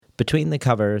Between the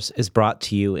Covers is brought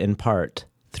to you in part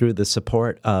through the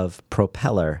support of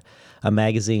Propeller, a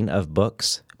magazine of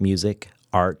books, music,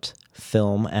 art,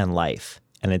 film, and life,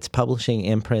 and its publishing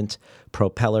imprint,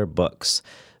 Propeller Books.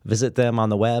 Visit them on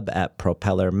the web at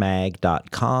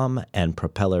propellermag.com and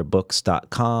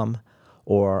propellerbooks.com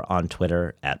or on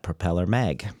Twitter at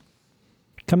propellermag.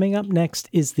 Coming up next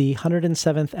is the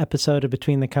 107th episode of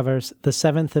Between the Covers, the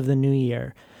 7th of the new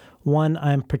year. One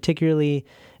I'm particularly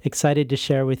excited to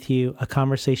share with you, a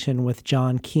conversation with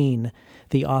John Keene,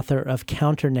 the author of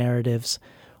Counter-Narratives,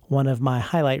 one of my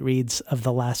highlight reads of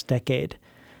the last decade.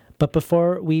 But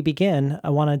before we begin,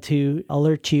 I wanted to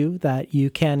alert you that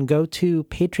you can go to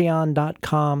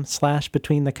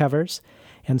patreon.com/betweenthecovers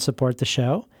and support the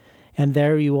show. And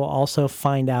there you will also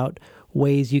find out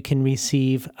ways you can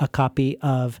receive a copy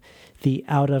of the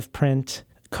out-of-print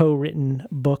co-written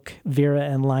book Vera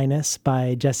and Linus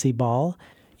by Jesse Ball.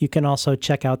 You can also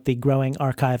check out the growing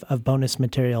archive of bonus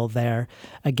material there,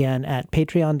 again at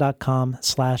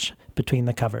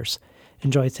patreon.com/betweenthecovers.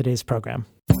 Enjoy today's program.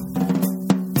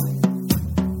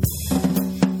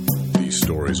 These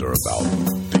stories are about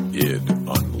the id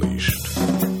unleashed.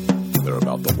 They're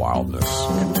about the wildness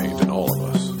contained in all of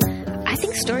us. I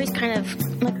think stories kind of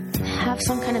have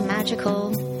some kind of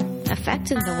magical effect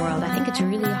in the world. I think it's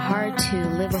really hard to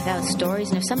live without stories,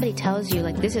 and if somebody tells you,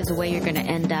 like, this is the way you're going to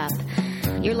end up,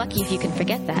 you're lucky if you can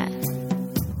forget that.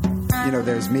 You know,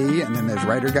 there's me, and then there's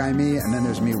writer guy me, and then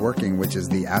there's me working, which is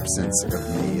the absence of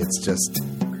me. It's just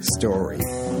story.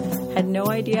 Had no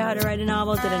idea how to write a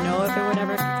novel, didn't know if it would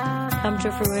ever come to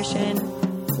fruition.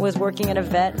 Was working at a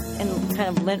vet and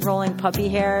kind of lint rolling puppy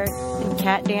hair and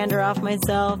cat dander off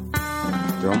myself.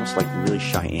 They're almost like really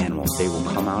shy animals. They will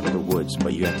come out of the woods,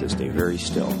 but you have to stay very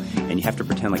still. And you have to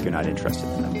pretend like you're not interested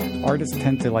in them. Artists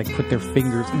tend to put their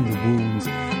fingers in the wounds,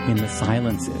 in the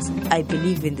silences. I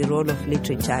believe in the role of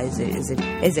literature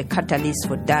as a catalyst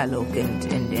for dialogue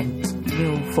and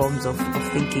new forms of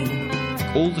thinking.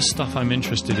 All the stuff I'm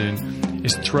interested in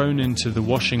is thrown into the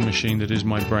washing machine that is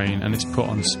my brain, and it's put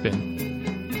on spin.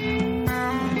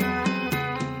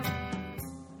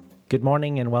 Good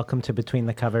morning and welcome to Between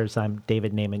the Covers. I'm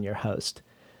David Naiman, your host.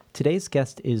 Today's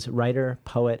guest is writer,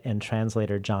 poet, and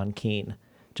translator John Keene.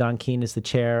 John Keene is the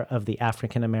chair of the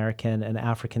African American and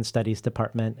African Studies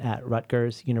Department at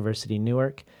Rutgers University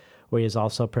Newark, where he is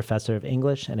also a professor of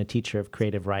English and a teacher of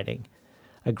creative writing.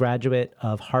 A graduate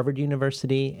of Harvard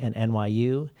University and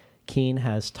NYU, Keene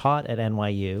has taught at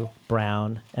NYU,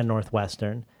 Brown, and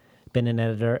Northwestern, been an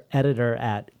editor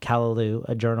at Callaloo,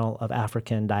 a journal of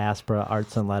African diaspora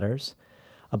arts and letters,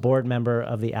 a board member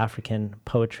of the African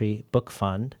Poetry Book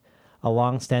Fund, a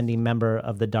longstanding member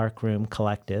of the Dark Room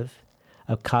Collective,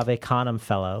 a Cave Canem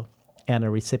Fellow, and a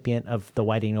recipient of the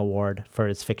Whiting Award for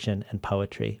his fiction and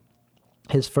poetry.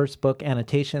 His first book,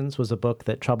 Annotations, was a book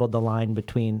that troubled the line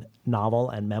between novel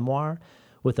and memoir,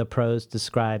 with a prose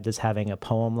described as having a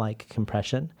poem-like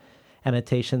compression.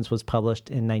 Annotations was published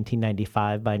in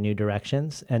 1995 by New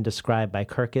Directions and described by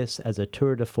Kirkus as a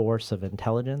tour de force of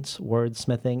intelligence,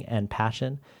 wordsmithing, and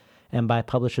passion, and by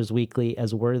Publishers Weekly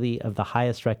as worthy of the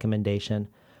highest recommendation,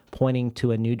 pointing to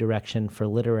a new direction for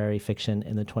literary fiction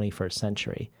in the 21st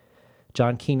century.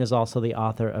 John Keene is also the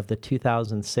author of the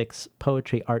 2006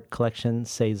 poetry art collection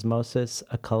Seismosis,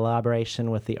 a collaboration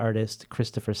with the artist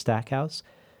Christopher Stackhouse,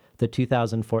 the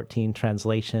 2014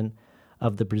 translation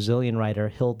of the Brazilian writer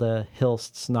Hilda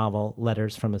Hilst's novel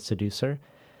Letters from a Seducer.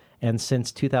 And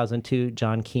since 2002,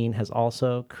 John Keene has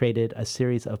also created a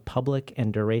series of public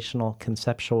and durational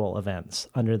conceptual events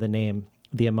under the name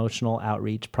The Emotional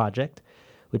Outreach Project,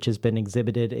 which has been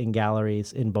exhibited in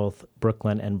galleries in both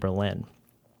Brooklyn and Berlin.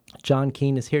 John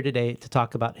Keene is here today to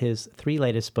talk about his three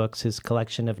latest books, his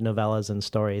collection of novellas and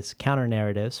stories,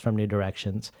 Counter-Narratives from New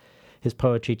Directions, his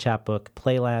poetry chapbook,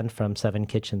 Playland from Seven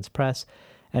Kitchens Press,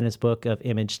 and his book of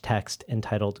image text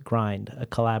entitled Grind, a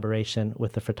collaboration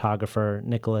with the photographer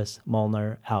Nicholas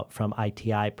Molnar out from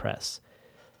ITI Press.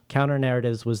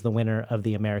 Counter-Narratives was the winner of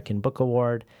the American Book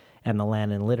Award and the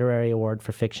Lannan Literary Award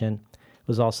for Fiction. It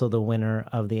was also the winner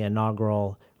of the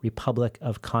inaugural Republic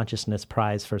of Consciousness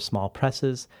Prize for Small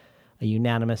Presses, a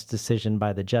unanimous decision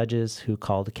by the judges who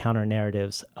called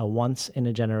Counter-Narratives a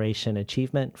once-in-a-generation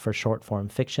achievement for short-form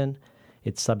fiction.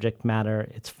 Its subject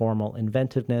matter, its formal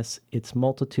inventiveness, its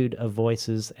multitude of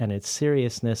voices, and its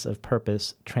seriousness of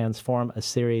purpose transform a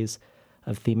series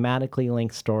of thematically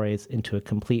linked stories into a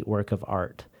complete work of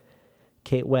art.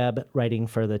 Kate Webb, writing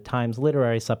for the Times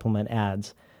Literary Supplement,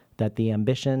 adds that the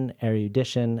ambition,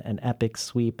 erudition, and epic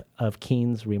sweep of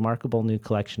Keene's remarkable new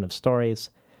collection of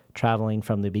stories, traveling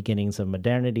from the beginnings of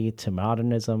modernity to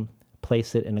modernism,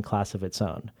 place it in a class of its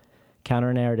own.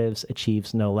 Counter-Narratives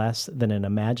achieves no less than an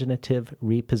imaginative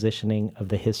repositioning of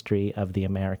the history of the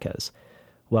Americas.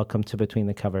 Welcome to Between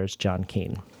the Covers, John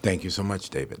Keene. Thank you so much,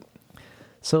 David.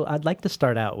 So I'd like to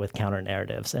start out with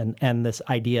counter-narratives and this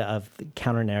idea of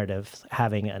counter-narratives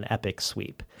having an epic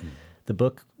sweep. The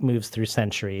book moves through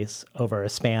centuries over a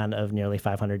span of nearly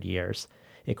 500 years.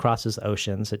 It crosses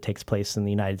oceans. It takes place in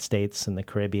the United States, in the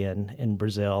Caribbean, in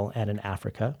Brazil, and in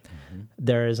Africa.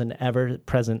 There is an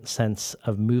ever-present sense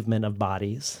of movement of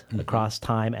bodies across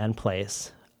time and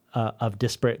place, of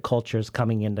disparate cultures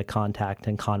coming into contact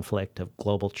and conflict, of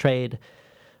global trade.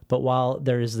 But while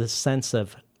there is this sense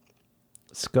of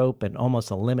scope and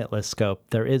almost a limitless scope,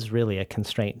 there is really a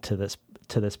constraint to this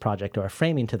project, or a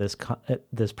framing to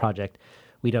this project.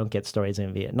 We don't get stories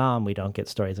in Vietnam. We don't get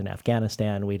stories in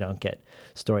Afghanistan. We don't get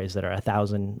stories that are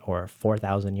 1,000 or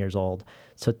 4,000 years old.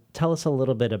 So tell us a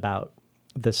little bit about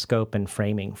the scope and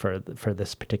framing for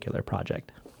this particular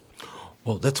project.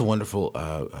 Well, that's a wonderful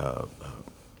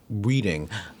reading,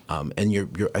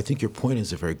 and I think your point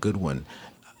is a very good one.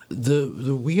 The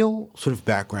real sort of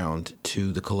background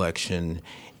to the collection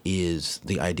is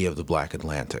the idea of the Black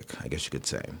Atlantic, I guess you could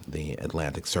say, the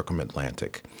Atlantic,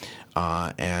 circum-Atlantic,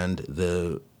 and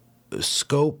the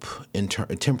scope,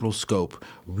 temporal scope,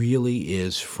 really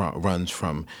runs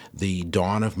from the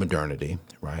dawn of modernity,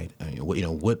 right? I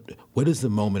mean, what is the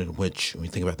moment in which, when we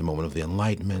think about the moment of the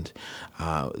Enlightenment,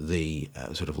 the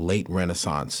sort of late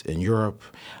Renaissance in Europe,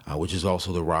 which is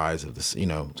also the rise of this,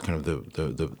 kind of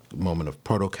the moment of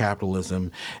proto-capitalism,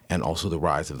 and also the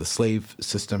rise of the slave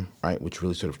system, right, which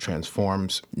really sort of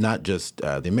transforms not just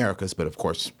the Americas, but of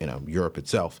course, Europe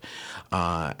itself,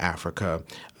 Africa,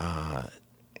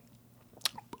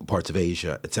 parts of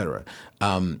Asia, et cetera.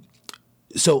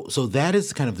 So that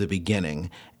is kind of the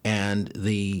beginning, and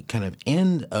the kind of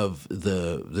end of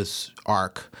this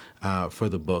arc for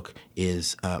the book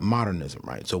is modernism,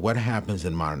 right? So what happens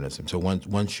in modernism? So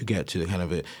once you get to kind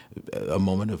of a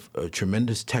moment of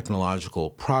tremendous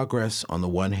technological progress on the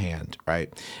one hand,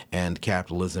 right, and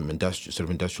capitalism,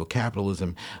 industrial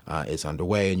capitalism is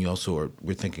underway, and you also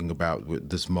we're thinking about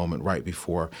this moment right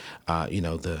before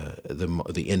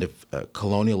the end of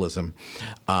colonialism.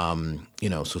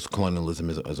 So colonialism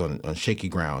is on shaky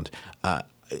ground.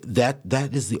 That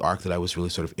is the arc that I was really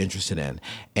sort of interested in.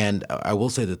 And I will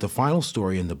say that the final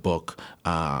story in the book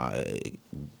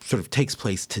sort of takes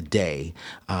place today.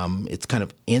 It's kind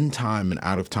of in time and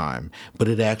out of time, but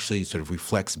it actually sort of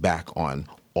reflects back on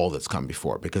all that's come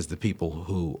before, because the people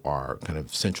who are kind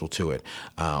of central to it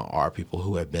are people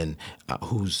who have been,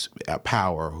 whose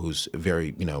power, whose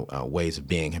very, ways of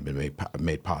being have been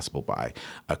made possible by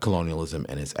colonialism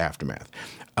and its aftermath.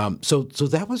 So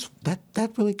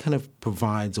that really kind of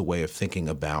provides a way of thinking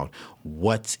about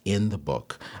what's in the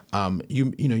book.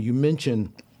 You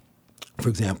mentioned, for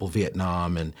example,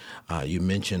 Vietnam, and you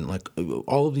mentioned like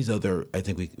all of these other, I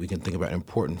think we can think about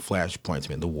important flashpoints,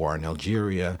 the war in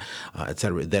Algeria, et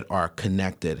cetera, that are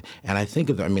connected. And I think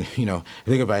I think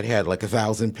if I'd had like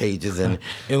 1,000 pages and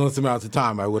endless amounts of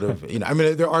time, I would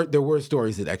have, there were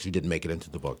stories that actually didn't make it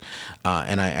into the book.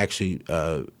 And I actually,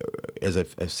 as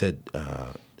I've said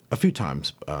a few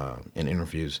times in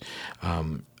interviews, I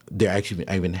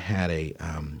even had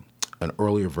an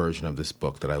earlier version of this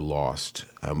book that I lost.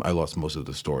 I lost most of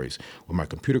the stories when my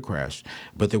computer crashed,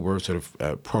 but there were sort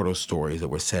of proto stories that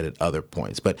were set at other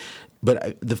points. But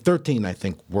the 13, I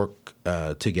think, work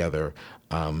together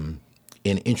in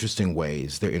interesting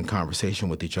ways. They're in conversation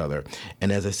with each other.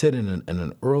 And as I said in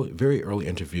an very early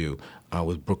interview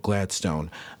with Brooke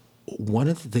Gladstone, one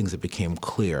of the things that became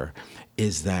clear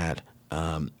is that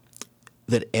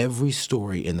that every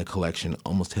story in the collection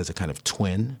almost has a kind of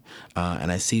twin,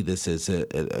 and I see this as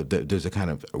there's a kind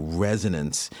of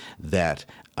resonance that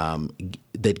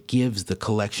that gives the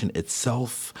collection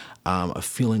itself a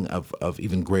feeling of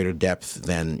even greater depth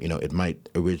than it might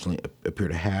originally appear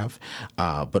to have,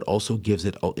 but also gives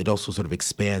it also sort of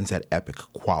expands that epic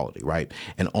quality, right,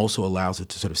 and also allows it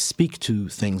to sort of speak to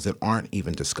things that aren't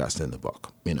even discussed in the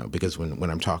book, because when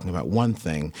I'm talking about one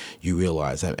thing, you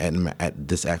realize that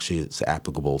this actually is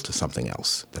applicable to something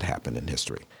else that happened in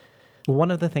history.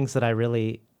 One of the things that I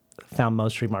really found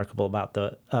most remarkable about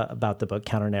the book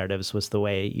Counter-Narratives was the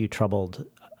way you troubled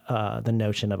the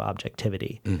notion of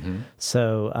objectivity. Mm-hmm.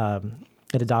 So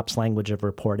it adopts language of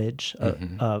reportage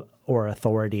or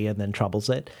authority and then troubles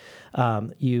it.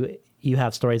 You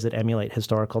have stories that emulate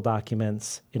historical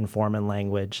documents in form and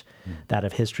language, that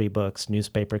of history books,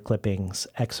 newspaper clippings,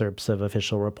 excerpts of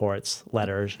official reports,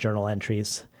 letters, journal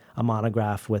entries, a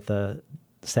monograph with a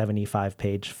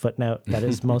 75-page footnote that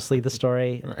is mostly the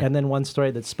story, right. And then one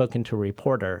story that's spoken to a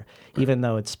reporter, right. Even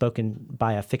though it's spoken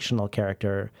by a fictional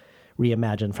character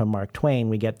reimagined from Mark Twain,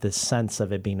 we get this sense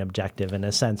of it being objective in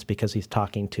a sense because he's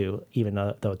talking to, even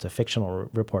though it's a fictional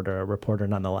reporter, a reporter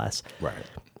nonetheless. Right.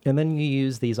 And then you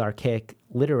use these archaic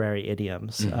literary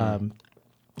idioms.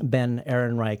 Ben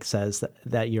Ehrenreich says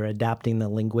that you're adapting the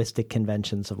linguistic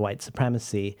conventions of white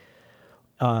supremacy.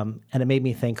 And it made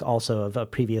me think also of a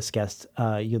previous guest,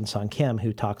 Yoon Sung Kim,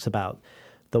 who talks about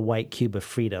the white cube of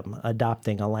freedom,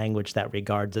 adopting a language that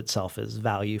regards itself as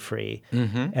value-free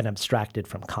and abstracted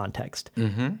from context.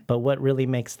 But what really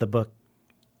makes the book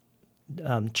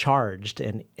charged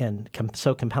and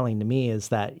so compelling to me is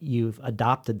that you've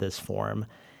adopted this form,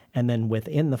 and then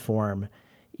within the form,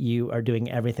 you are doing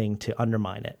everything to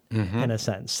undermine it in a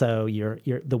sense. So you're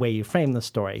the way you frame the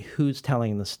story, who's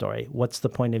telling the story, what's the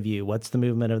point of view, what's the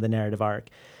movement of the narrative arc.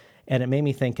 And it made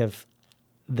me think of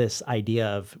this idea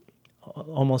of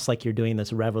almost like you're doing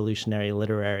this revolutionary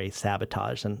literary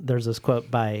sabotage. And there's this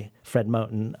quote by Fred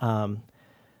Moten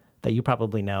that you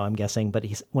probably know, I'm guessing, but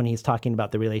when he's talking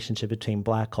about the relationship between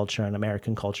Black culture and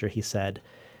American culture, he said,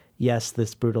 yes,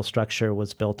 this brutal structure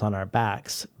was built on our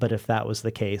backs, but if that was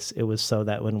the case, it was so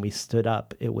that when we stood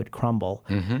up, it would crumble.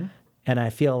 And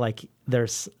I feel like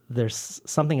there's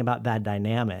something about that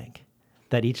dynamic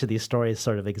that each of these stories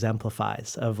sort of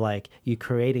exemplifies, of like you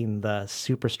creating the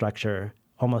superstructure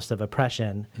almost of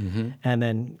oppression and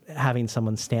then having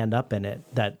someone stand up in it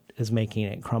that is making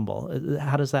it crumble.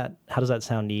 How does that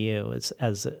sound to you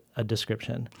as a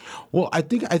description? Well, I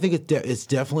think it's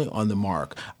definitely on the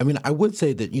mark. I mean, I would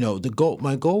say that,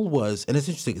 my goal was, and it's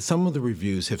interesting, some of the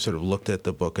reviews have sort of looked at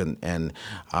the book and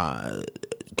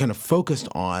kind of focused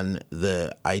on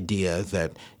the idea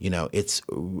that, it's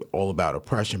all about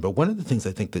oppression. But one of the things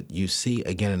I think that you see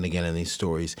again and again in these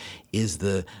stories is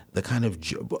the kind of,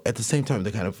 at the same time,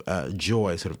 the kind of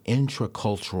joy, sort of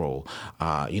intracultural,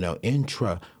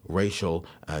 intra-racial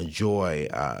joy,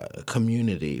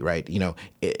 community, right?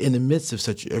 In the midst of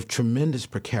such a tremendous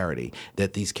precarity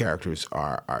that these characters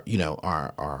are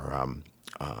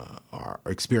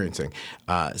experiencing.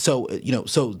 So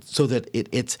that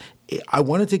it's. I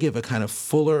wanted to give a kind of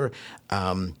fuller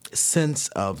sense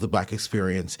of the Black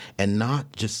experience, and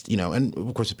not just and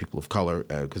of course the people of color,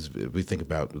 because we think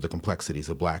about the complexities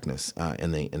of Blackness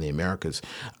in the Americas,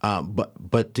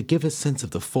 but to give a sense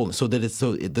of the fullness, so that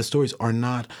the stories are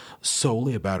not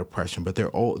solely about oppression, but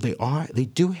they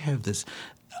do have this.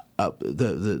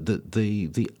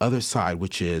 The other side,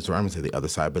 which is, or I'm going to say the other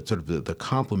side, but sort of the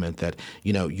complement that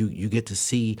you get to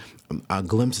see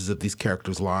glimpses of these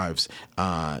characters' lives,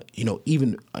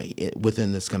 even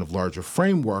within this kind of larger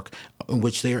framework in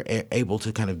which they are able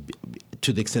to kind of,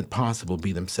 to the extent possible,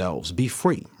 be themselves, be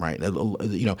free, right?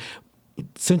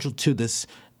 Central to this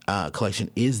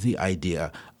collection is the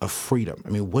idea of freedom. I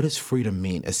mean, what does freedom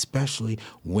mean, especially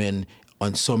when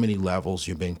on so many levels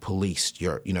you're being policed,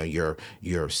 your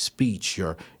speech,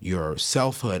 your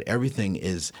selfhood, everything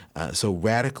is so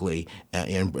radically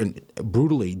and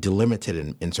brutally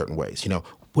delimited in certain ways.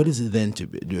 What does it then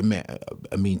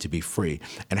mean to be free?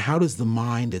 And how does the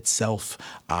mind itself,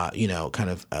 kind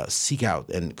of seek out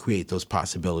and create those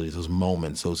possibilities, those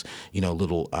moments, those,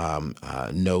 little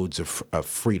nodes of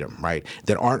freedom, right?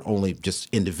 That aren't only just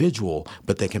individual,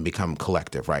 but they can become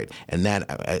collective, right? And that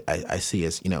I see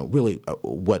as, really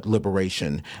what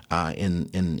liberation in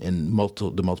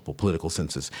the multiple political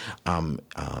senses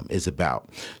is about.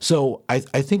 So I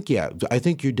think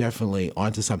you're definitely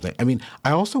onto something. I mean,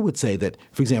 I also would say that,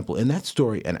 for example, in that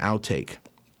story, an outtake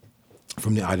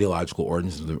from the ideological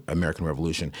origins of the American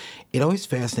Revolution, it always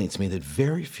fascinates me that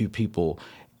very few people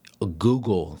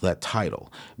Google that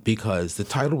title, because the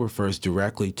title refers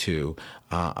directly to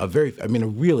a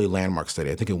really landmark study.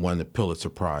 I think it won the Pulitzer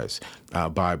Prize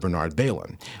by Bernard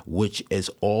Bailyn, which is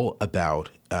all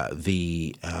about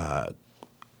the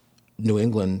New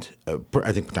England,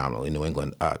 I think predominantly New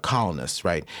England colonists,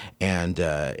 right? And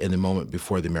in the moment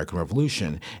before the American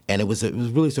Revolution, and it was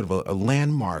really sort of a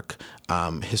landmark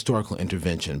historical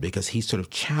intervention, because he sort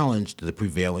of challenged the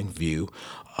prevailing view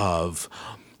of,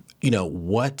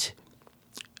 what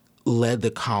led the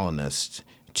colonists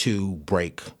to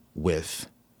break with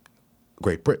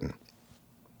Great Britain.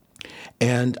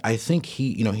 And I think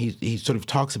he sort of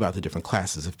talks about the different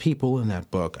classes of people in that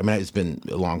book. I mean, it's been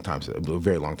a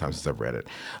very long time since I've read it.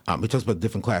 He talks about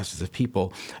different classes of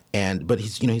people, but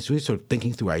he's really sort of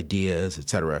thinking through ideas, et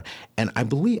cetera. And I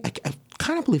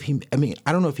kind of believe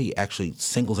I don't know if he actually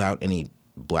singles out any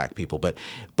Black people, but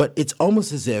it's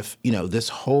almost as if, this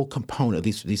whole component,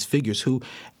 these figures who,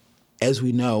 as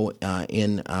we know,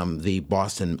 in the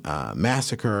Boston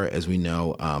Massacre, as we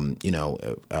know, when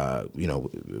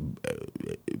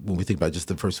we think about just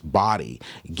the first body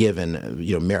given,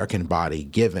 American body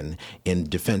given in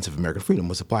defense of American freedom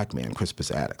was a black man,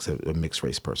 Crispus Attucks, a mixed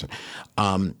race person.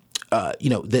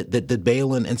 That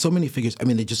Balin and so many figures,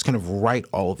 they just kind of write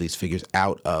all of these figures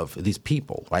out of these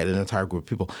people, right? An entire group of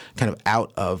people kind of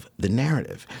out of the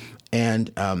narrative.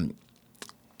 And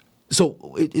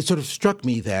so it sort of struck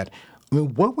me that,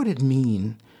 what would it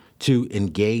mean to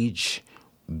engage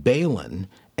Balin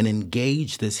and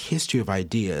engage this history of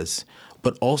ideas,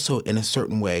 but also in a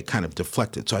certain way kind of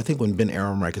deflect it? So I think when Ben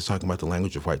Ehrenreich is talking about the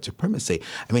language of white supremacy,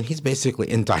 he's basically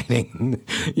indicting,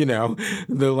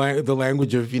 the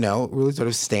language of, really sort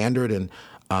of standard and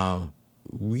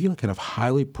really kind of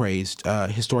highly praised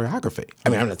historiography.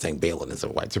 I'm not saying Balin is a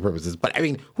white supremacist, but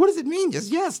what does it mean?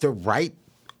 Just, yes, to write,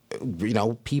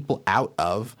 people out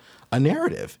of a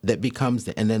narrative that becomes,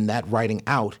 and then that writing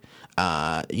out,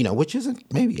 which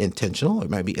isn't maybe intentional, it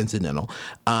might be incidental,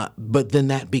 but then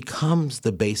that becomes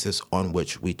the basis on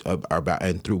which we are about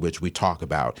and through which we talk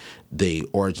about the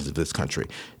origins of this country,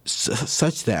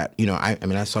 such that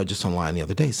I saw just online the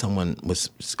other day someone was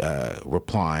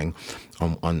replying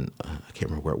on I can't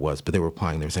remember where it was, but they were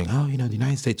replying. They were saying, the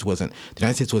United States wasn't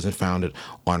founded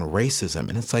on racism,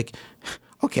 and it's like,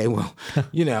 okay, well,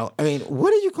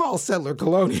 what do you call settler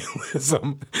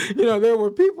colonialism? There were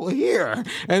people here,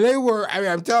 and they were,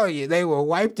 I'm telling you, they were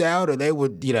wiped out, or they were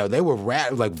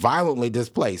violently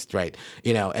displaced, right?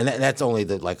 And that's only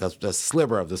a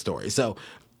sliver of the story. So,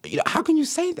 how can you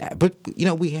say that? But,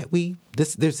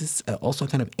 there's this also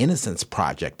kind of innocence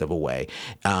project of a way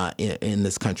in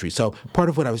this country. So part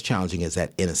of what I was challenging is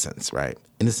that innocence, right?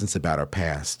 Innocence about our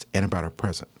past and about our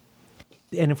present.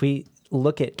 And if we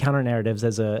look at counter narratives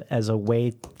as a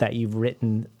way that you've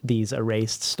written these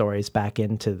erased stories back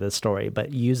into the story,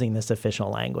 but using this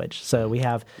official language. So we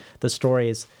have the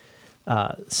stories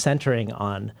centering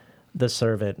on the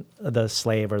servant, the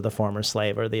slave, or the former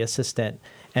slave, or the assistant.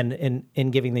 And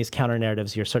in giving these counter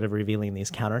narratives, you're sort of revealing these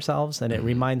counter selves. And it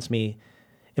makes me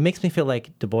feel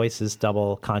like Du Bois's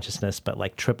double consciousness, but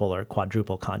like triple or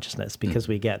quadruple consciousness, because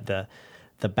we get the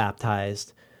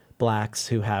baptized blacks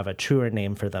who have a truer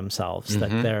name for themselves,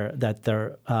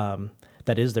 that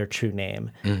is their true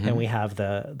name, and we have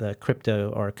the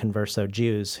crypto or converso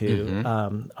Jews who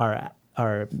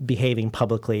are behaving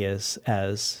publicly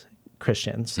as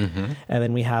Christians, and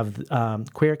then we have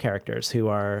queer characters who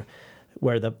are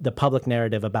where the public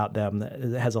narrative about them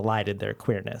has elided their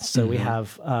queerness. So we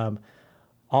have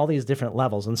all these different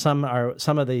levels, and some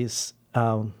of these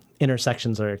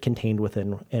intersections are contained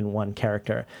within one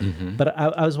character. But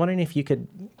I was wondering if you could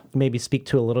maybe speak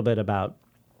to a little bit about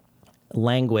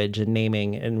language and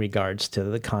naming in regards to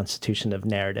the constitution of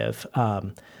narrative,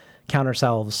 counter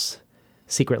selves,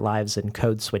 secret lives, and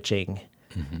code switching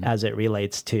as it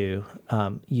relates to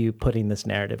you putting this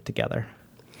narrative together.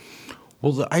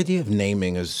 Well, the idea of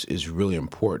naming is really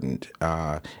important.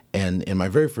 And in my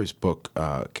very first book,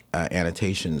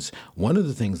 Annotations, one of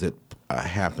the things that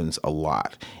happens a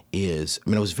lot is,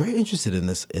 I was very interested in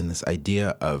this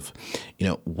idea of,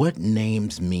 what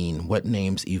names mean, what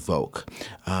names evoke.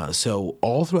 So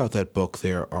all throughout that book,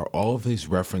 there are all of these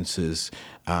references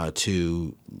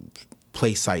to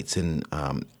place sites in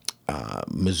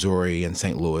Missouri and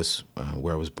St. Louis,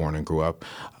 where I was born and grew up,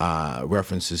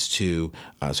 references to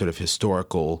sort of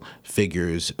historical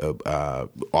figures,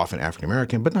 often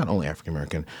African-American, but not only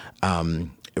African-American,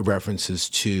 references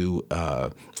to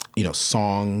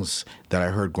songs that I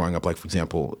heard growing up. Like, for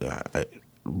example,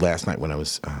 last night when I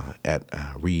was at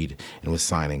Reed and was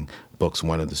signing books,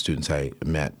 one of the students I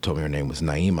met told me her name was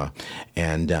Naima.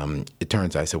 And it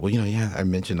turns out, I said, well, I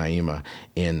mentioned Naima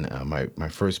in my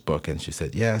first book. And she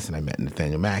said, yes. And I met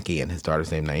Nathaniel Mackey and his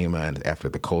daughter's named Naima, and after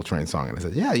the Coltrane song. And I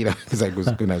said, yeah, because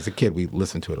when I was a kid, we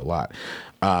listened to it a lot.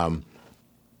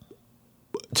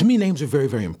 To me, names are very,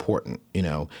 very important,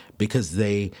 because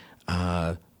they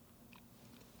have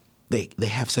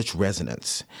such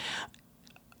resonance.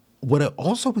 What I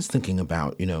also was thinking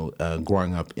about,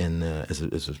 growing up as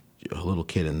a little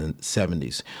kid in the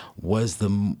 70s, was the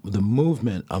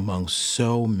movement among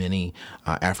so many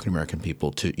African American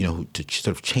people to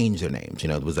sort of change their names.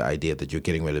 It was the idea that you're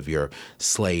getting rid of your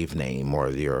slave name or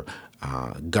your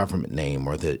government name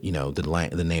or the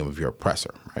name of your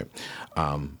oppressor, right?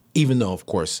 Even though, of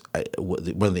course, one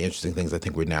of the interesting things I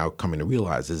think we're now coming to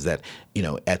realize is that,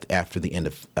 after the end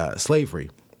of slavery,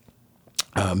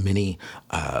 many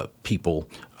people,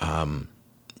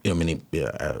 many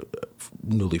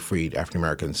newly freed African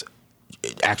Americans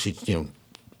actually,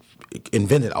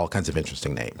 invented all kinds of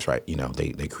interesting names, right? You know,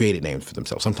 they created names for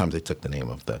themselves. Sometimes they took the name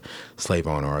of the slave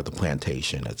owner or the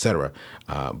plantation, et cetera.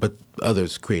 But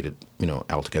others created, you know,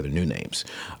 altogether new names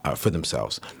for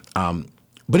themselves.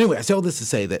 But anyway, I say all this to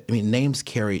say that, I mean, names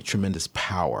carry tremendous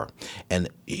power. And,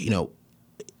 you know,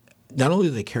 not only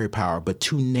do they carry power, but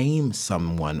to name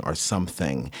someone or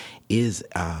something is,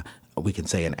 we can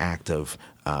say, an act of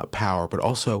power, but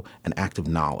also an act of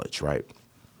knowledge, right?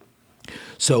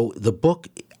 So the book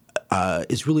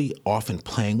is really often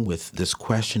playing with this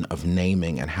question of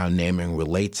naming and how naming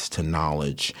relates to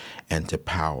knowledge and to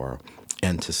power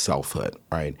and to selfhood,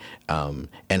 right?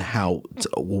 And how,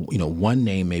 you know, one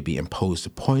name may be imposed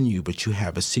upon you, but you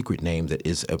have a secret name that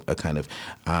is a kind of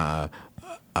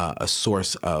a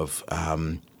source of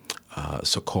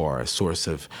succor, a source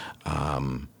of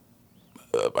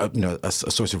you know, a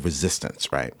source of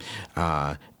resistance, right?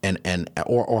 Or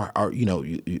you know,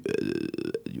 you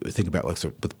think about like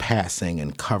sort of with passing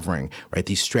and covering, right?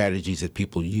 These strategies that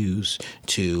people use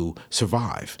to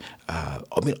survive. I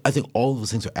mean, I think all of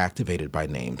those things are activated by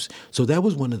names. So that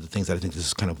was one of the things that I think this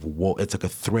is kind of it's like a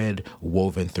thread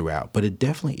woven throughout, but it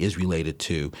definitely is related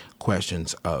to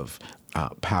questions of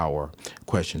power,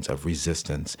 questions of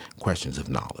resistance, questions of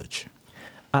knowledge.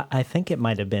 I think it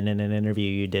might have been in an interview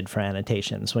you did for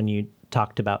Annotations when you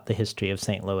talked about the history of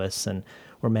St. Louis and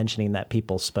were mentioning that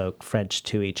people spoke French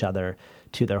to each other,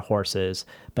 to their horses,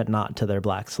 but not to their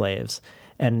black slaves,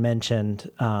 and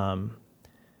mentioned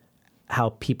how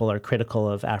people are critical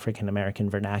of African-American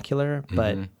vernacular,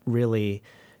 but really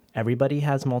everybody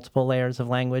has multiple layers of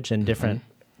language and different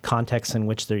contexts in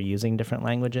which they're using different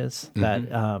languages,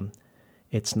 that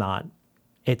it's not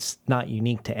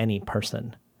unique to any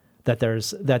person. That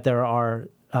there are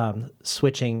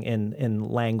switching in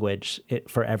language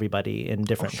for everybody in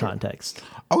different contexts.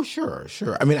 Oh, sure.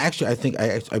 I mean, actually, I think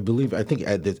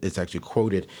it's actually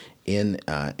quoted in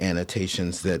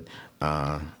Annotations that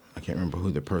I can't remember who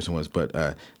the person was,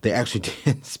 but they actually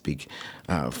did speak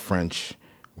French.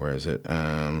 Where is it?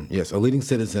 Yes, A Leading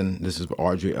Citizen. This is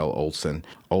Audrey L.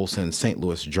 Olson, St.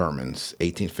 Louis Germans,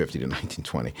 1850 to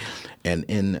 1920, and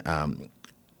in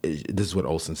this is what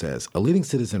Olson says. A leading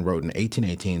citizen wrote in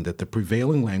 1818 that the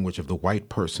prevailing language of the white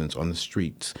persons on the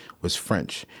streets was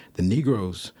French. The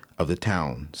Negroes of the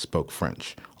town spoke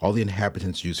French. All the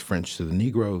inhabitants used French to the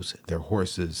Negroes, their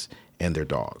horses, and their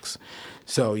dogs.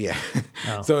 So, yeah.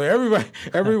 Oh. So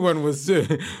everyone was,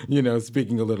 you know,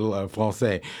 speaking a little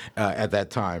Francais at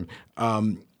that time.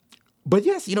 But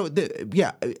yes, you know,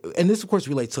 and this of course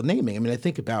relates to naming. I mean, I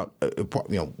think about,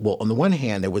 you know, well, on the one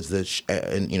hand, there was this,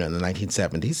 in the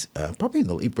 1970s, probably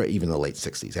even the late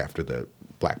 60s, after the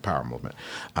Black Power movement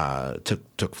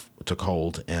took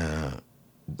hold.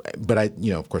 But I,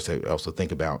 you know, of course, I also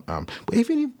think about,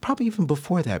 probably even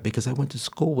before that, because I went to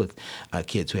school with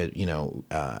kids who had, you know,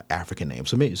 African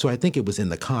names. So I think it was in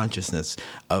the consciousness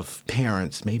of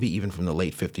parents, maybe even from the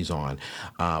late 50s on,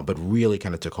 but really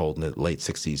kind of took hold in the late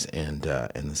 60s and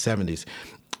in the 70s.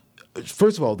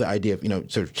 First of all, the idea of, you know,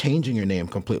 sort of changing your name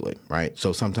completely, right?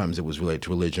 So sometimes it was related to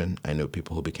religion. I know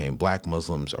people who became black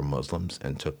Muslims or Muslims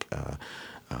and took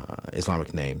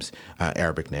Islamic names,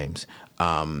 Arabic names.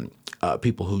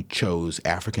 People who chose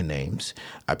African names,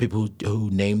 people who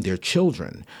named their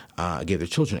children, gave their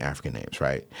children African names,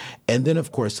 right? And then,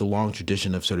 of course, the long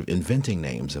tradition of sort of inventing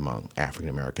names among African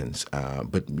Americans.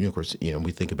 But, you know, of course, you know,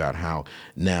 we think about how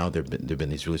now there've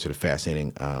been these really sort of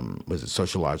fascinating,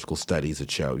 sociological studies that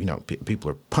show, you know,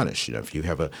 people are punished. You know, if you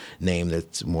have a name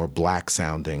that's more black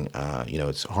sounding, you know,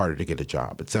 it's harder to get a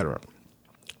job, et cetera.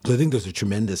 So I think there's a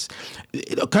tremendous,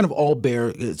 it kind of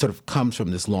it sort of comes from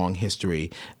this long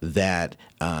history that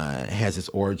has its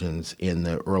origins in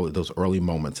those early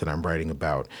moments that I'm writing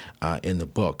about in the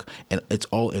book, and it's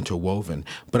all interwoven.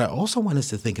 But I also want us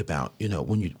to think about, you know,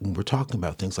 when we're talking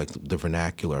about things like the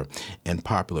vernacular and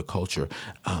popular culture.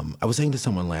 I was saying to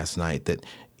someone last night that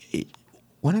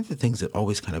one of the things that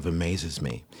always kind of amazes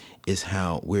me is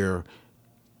how we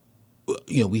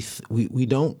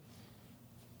don't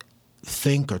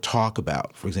think or talk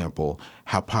about, for example,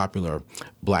 how popular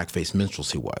blackface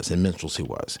minstrelsy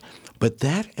was, but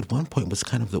that at one point was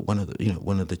kind of one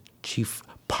of the chief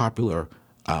popular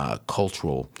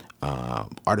cultural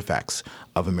artifacts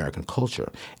of American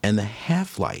culture, and the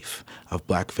half-life of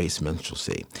blackface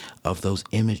minstrelsy, of those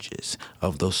images,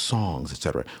 of those songs,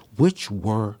 etc., which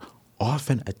were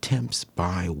often attempts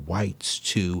by whites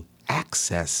to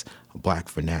access black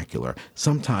vernacular,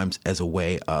 sometimes as a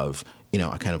way of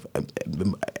a kind of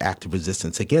act of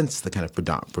resistance against the kind of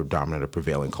predominant or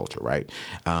prevailing culture, right?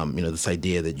 This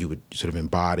idea that you would sort of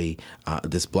embody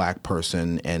this black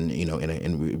person and, in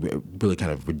a really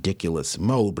kind of ridiculous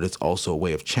mode, but it's also a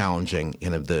way of challenging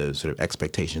kind of the sort of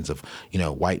expectations of,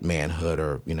 white manhood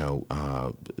or,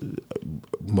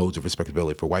 modes of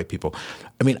respectability for white people.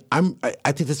 I mean, I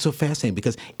think that's so fascinating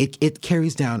because it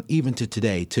carries down even to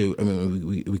today to,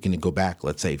 we can go back,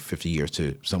 let's say 50 years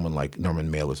to someone like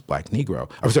Norman Mailer's White Negro.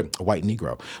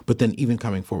 But then even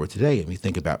coming forward today, and we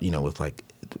think about, with like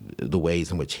the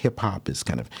ways in which hip hop is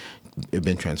kind of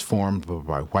been transformed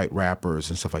by white rappers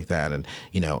and stuff like that. And,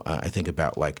 I think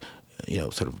about like,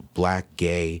 sort of black,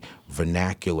 gay,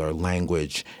 vernacular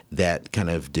language that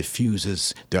kind of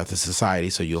diffuses throughout the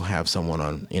society. So you'll have someone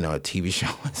on, a TV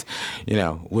show,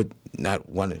 would not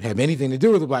want to have anything to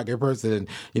do with a black gay person,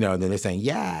 and then they're saying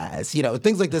yes,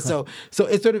 things like this. So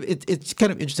it's sort of it's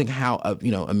kind of interesting how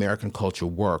American culture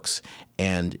works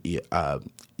and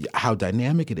how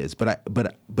dynamic it is. But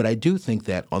I do think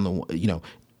that on the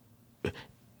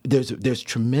there's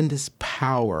tremendous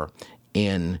power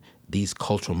in these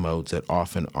cultural modes that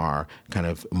often are kind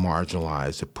of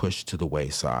marginalized or pushed to the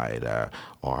wayside,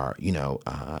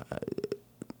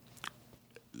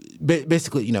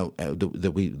 basically,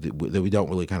 that we don't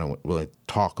really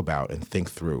talk about and think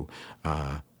through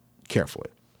carefully.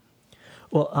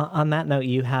 Well, on that note,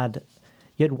 you had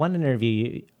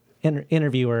one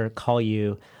interviewer call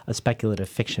you a speculative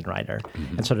fiction writer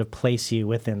and sort of place you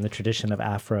within the tradition of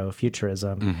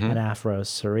Afrofuturism and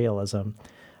Afro-surrealism.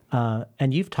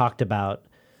 And you've talked about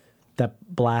that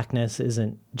blackness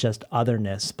isn't just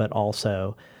otherness, but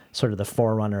also sort of the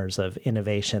forerunners of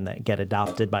innovation that get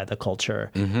adopted by the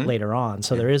culture later on.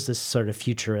 So there is this sort of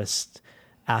futurist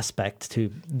aspect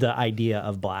to the idea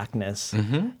of blackness,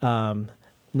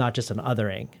 not just an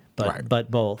othering, but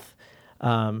both.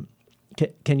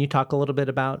 Can you talk a little bit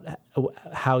about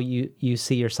how you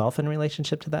see yourself in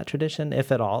relationship to that tradition,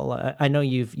 if at all? I know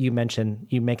you mentioned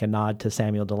you make a nod to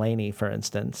Samuel Delany, for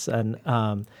instance, and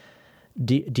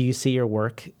do you see your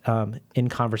work in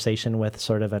conversation with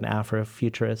sort of an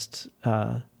Afrofuturist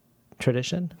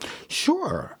tradition?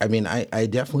 Sure. I mean, I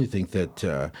definitely think that,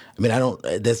 I don't,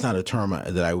 that's not a term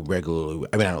that I regularly,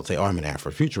 I don't say, I'm an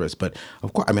Afrofuturist, but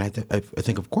of course, I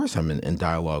think of course I'm in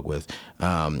dialogue with,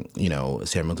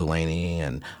 Samuel Delany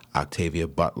and Octavia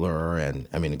Butler and,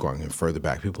 going further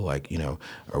back, people like,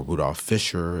 Rudolph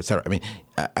Fisher, et cetera.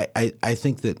 I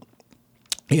think that,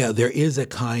 there is a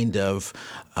kind of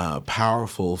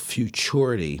powerful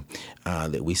futurity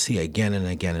that we see again and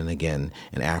again and again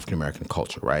in African American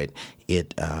culture, right?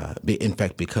 It, in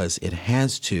fact, because it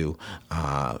has to,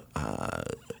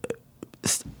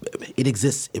 it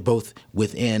exists both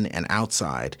within and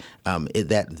outside.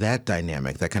 That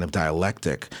dynamic, that kind of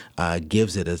dialectic,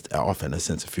 gives it often a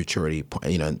sense of futurity,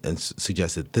 and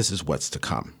suggests that this is what's to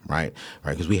come, right?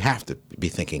 Because we have to be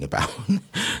thinking about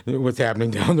what's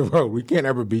happening down the road. We can't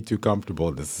ever be too comfortable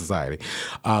in this society.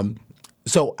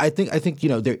 So I think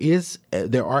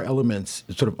there are elements,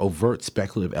 sort of overt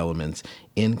speculative elements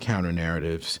in counter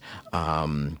narratives that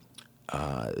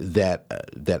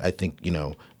I think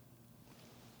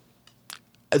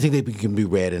I think they can be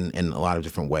read in a lot of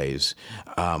different ways.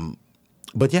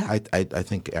 But yeah, I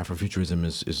think Afrofuturism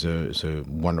is a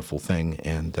wonderful thing,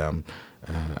 and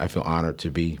I feel honored to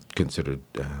be considered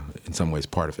in some ways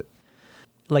part of it.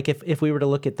 Like if we were to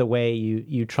look at the way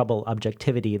you trouble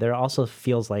objectivity, there also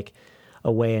feels like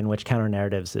a way in which counter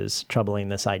narratives is troubling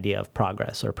this idea of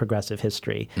progress or progressive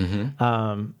history.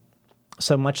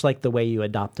 So much like the way you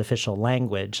adopt official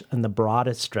language in the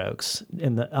broadest strokes,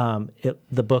 in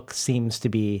the book seems to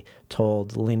be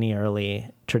told linearly,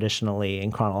 traditionally,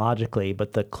 and chronologically,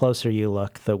 but the closer you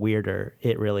look, the weirder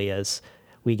it really is.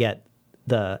 We get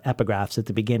the epigraphs at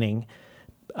the beginning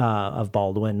of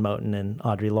Baldwin, Moten, and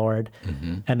Audre Lorde,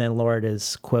 and then Lorde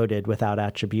is quoted without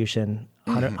attribution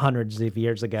hundreds of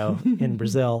years ago in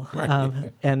Brazil.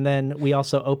 And then we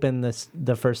also open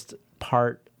the first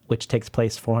part, which takes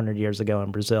place 400 years ago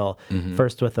in Brazil,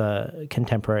 first with a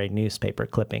contemporary newspaper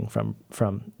clipping from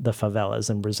the favelas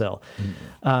in Brazil.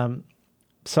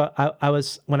 So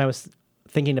when I was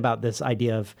thinking about this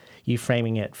idea of you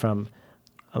framing it from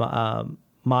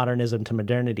modernism to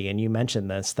modernity, and you mentioned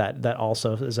this, that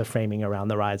also is a framing around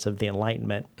the rise of the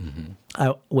Enlightenment,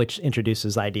 which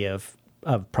introduces the idea of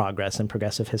progress and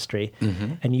progressive history.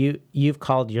 And you've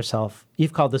called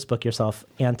this book yourself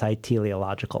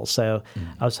anti-teleological. So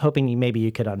I was hoping maybe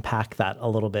you could unpack that a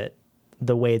little bit,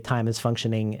 the way time is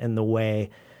functioning and the way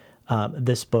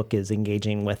this book is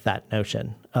engaging with that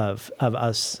notion of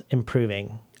us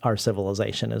improving our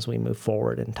civilization as we move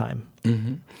forward in time.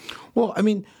 Well,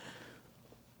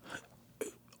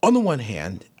 On the one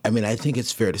hand, I mean, I think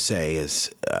it's fair to say,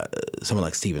 as someone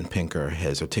like Steven Pinker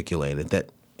has articulated, that,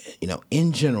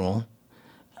 in general,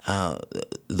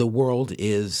 the world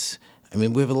is, I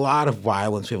mean, we have a lot of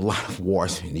violence, we have a lot of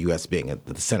wars, in the U.S. being at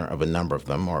the center of a number of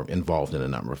them, or involved in a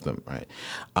number of them, right?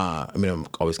 I mean, I'm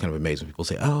always kind of amazed when people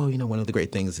say, oh, one of the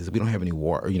great things is we don't have any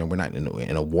war, or, we're not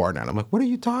in a war now. And I'm like, what are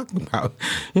you talking about?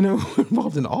 We're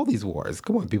involved in all these wars.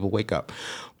 Come on, people, wake up.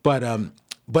 But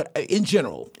in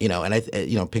general,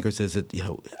 and Pinker says that,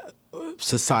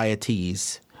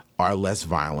 societies are less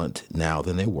violent now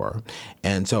than they were.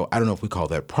 And so I don't know if we call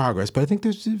that progress, but I think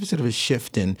there's sort of a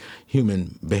shift in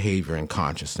human behavior and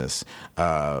consciousness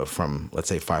from, let's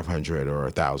say, 500 or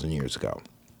 1,000 years ago.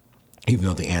 Even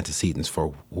though the antecedents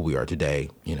for who we are today,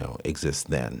 exist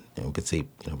then. And we could see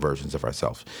versions of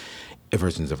ourselves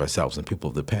and people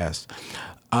of the past.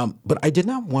 But I did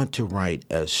not want to write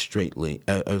a sort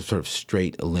of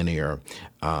straight linear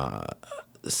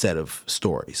set of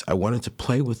stories. I wanted to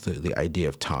play with the idea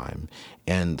of time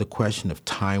and the question of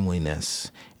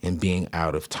timeliness and being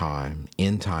out of time,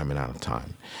 in time and out of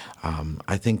time.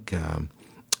 I think,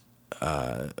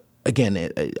 again,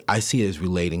 I see it as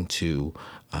relating to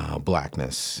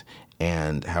blackness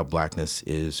and how blackness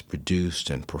is produced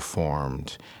and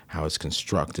performed, how it's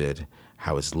constructed,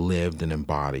 how it's lived and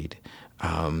embodied.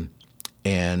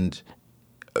 And,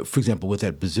 for example, with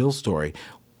that Brazil story,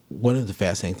 one of the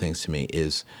fascinating things to me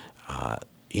is,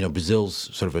 Brazil's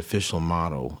sort of official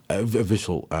motto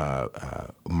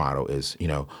is,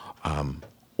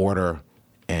 order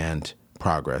and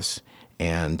progress.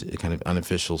 And a kind of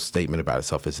unofficial statement about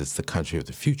itself is it's the country of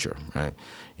the future, right?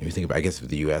 If you think about, I guess, if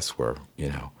the U.S. were,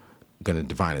 going to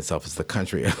define itself as the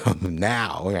country of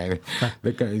now, right?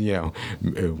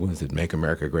 What is it, Make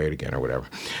America Great Again or whatever.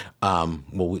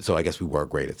 So I guess we were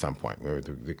great at some point. We were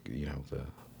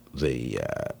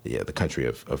the country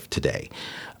of today.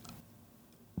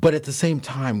 But at the same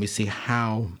time, we see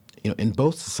how, in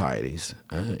both societies,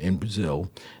 in Brazil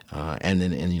and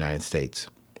in the United States,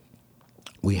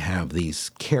 we have these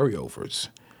carryovers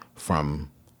from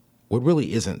what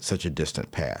really isn't such a distant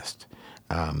past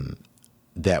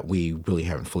that we really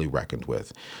haven't fully reckoned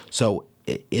with. So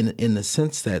in the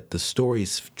sense that the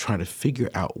stories try to figure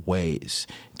out ways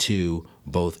to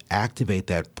both activate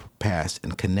that past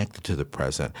and connect it to the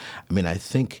present, I mean, I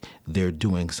think they're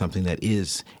doing something that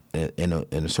is, in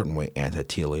a certain way,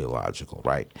 anti-teleological,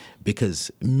 right?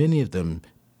 Because many of them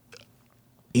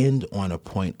end on a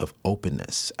point of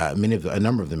openness. A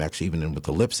number of them actually even end with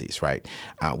ellipses, right?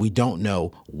 We don't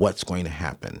know what's going to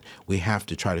happen. We have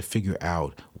to try to figure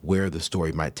out where the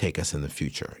story might take us in the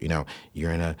future.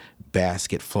 You're in a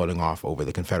basket floating off over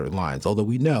the Confederate lines, although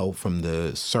we know from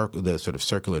the sort of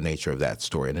circular nature of that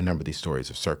story, and a number of these stories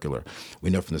are circular,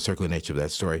 we know from the circular nature of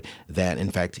that story that,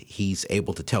 in fact, he's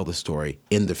able to tell the story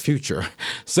in the future.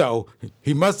 So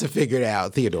he must have figured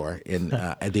out, Theodore in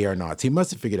The Aeronauts, he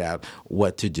must have figured out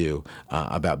what to do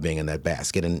about being in that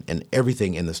basket, and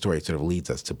everything in the story sort of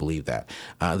leads us to believe that.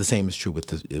 The same is true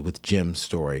with Jim's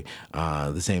story.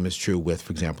 The same is true with,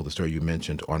 for example, the story you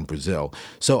mentioned on Brazil.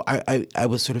 So I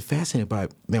was sort of fascinated by,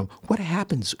 what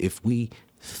happens if we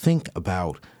think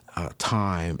about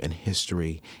time and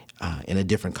history in a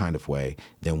different kind of way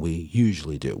than we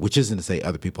usually do, which isn't to say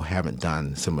other people haven't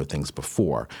done similar things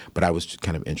before, but I was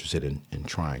kind of interested in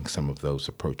trying some of those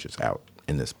approaches out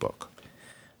in this book.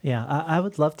 Yeah, I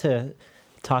would love to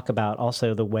talk about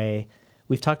also the way,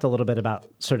 we've talked a little bit about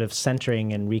sort of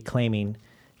centering and reclaiming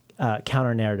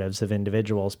counter-narratives of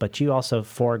individuals, but you also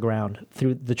foreground,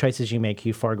 through the choices you make,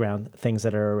 you foreground things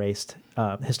that are erased,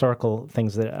 historical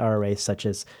things that are erased, such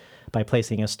as by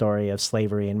placing a story of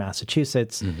slavery in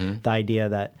Massachusetts, the idea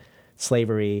that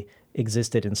slavery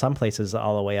existed in some places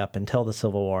all the way up until the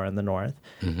Civil War in the North,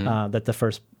 that the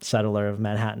first settler of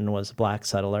Manhattan was a black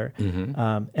settler,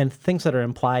 and things that are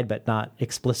implied but not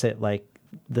explicit, like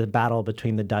the battle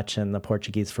between the Dutch and the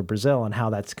Portuguese for Brazil and how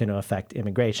that's going to affect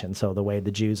immigration. So the way the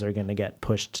Jews are going to get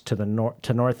pushed to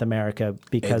North America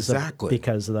because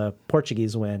the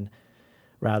Portuguese win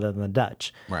rather than the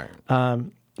Dutch. Right.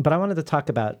 But I wanted to talk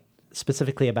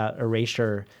specifically about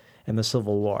erasure and the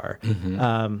Civil War.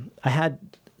 I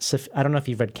don't know if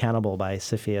you've read Cannibal by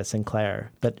Sophia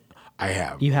Sinclair, but I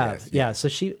have. You have, yes, yeah. So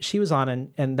she was on,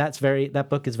 and that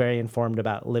book is very informed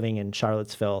about living in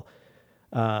Charlottesville,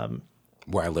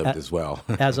 where I lived as well,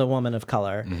 as a woman of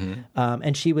color,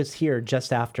 and she was here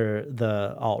just after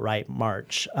the alt-right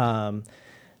march,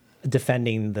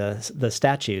 defending the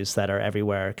statues that are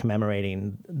everywhere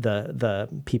commemorating the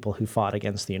people who fought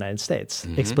against the United States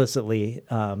explicitly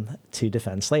to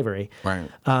defend slavery. Right.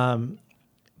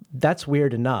 That's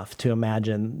weird enough to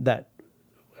imagine that.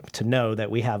 to know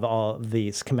that we have all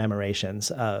these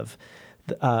commemorations of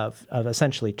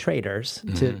essentially traitors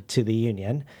to the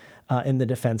Union in the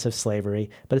defense of slavery,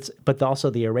 but also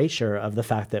the erasure of the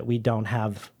fact that we don't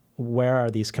have. Where are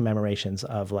these commemorations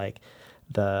of like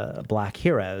the Black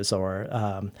heroes or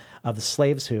of the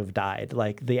slaves who have died?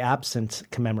 Like the absent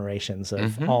commemorations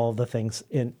of all the things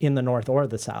in the North or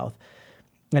the South.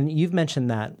 And you've mentioned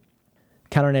that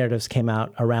Counter-Narratives came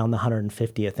out around the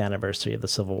 150th anniversary of the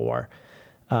Civil War,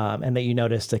 and that you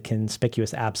noticed a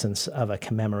conspicuous absence of a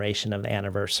commemoration of the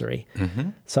anniversary.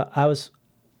 So I was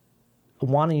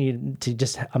wanting you to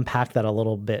just unpack that a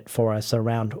little bit for us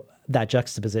around that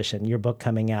juxtaposition. Your book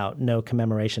coming out, no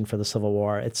commemoration for the Civil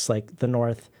War. It's like the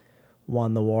North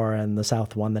won the war and the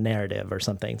South won the narrative or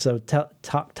something. So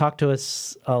talk to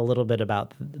us a little bit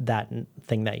about that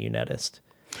thing that you noticed.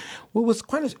 Well,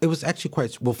 it was actually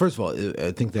quite, well, first of all,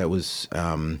 I think that was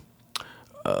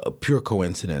a pure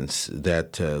coincidence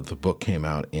that the book came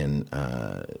out in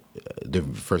the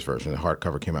first version, the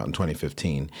hardcover came out in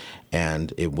 2015,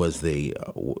 and it was the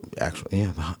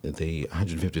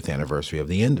 150th anniversary of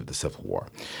the end of the Civil War.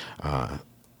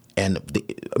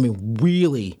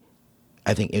 Really,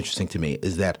 I think interesting to me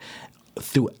is that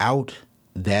throughout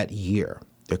that year,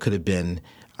 there could have been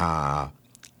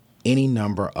any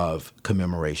number of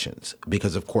commemorations,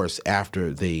 because of course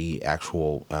after the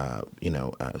actual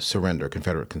surrender,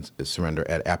 Confederate surrender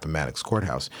at Appomattox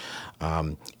Courthouse,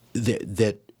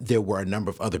 that there were a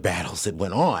number of other battles that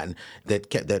went on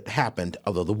that happened,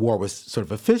 although the war was sort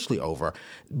of officially over.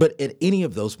 But at any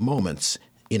of those moments,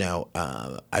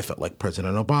 I felt like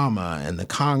President Obama and the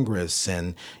Congress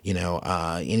and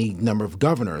any number of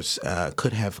governors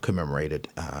could have commemorated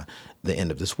the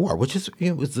end of this war, which is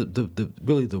was the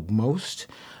really the most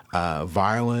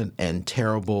violent and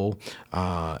terrible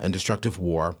and destructive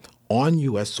war on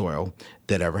U.S. soil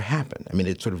that ever happened. I mean,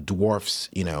 it sort of dwarfs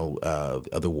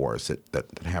other wars that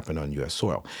happened on U.S.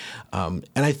 soil, and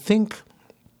I think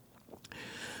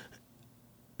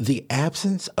the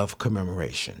absence of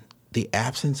commemoration, the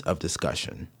absence of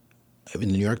discussion. I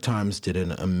mean, the New York Times did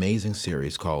an amazing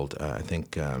series called,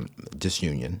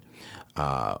 Disunion,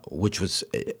 which was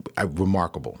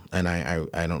remarkable. And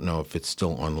I don't know if it's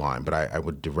still online, but I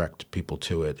would direct people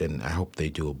to it, and I hope they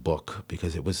do a book,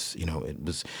 because it was,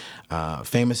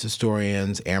 famous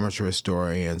historians, amateur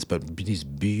historians, but these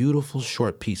beautiful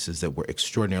short pieces that were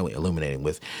extraordinarily illuminating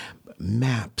with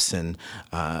maps and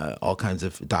all kinds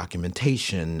of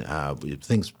documentation,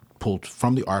 things pulled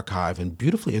from the archive and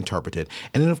beautifully interpreted.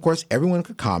 And then, of course, everyone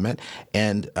could comment,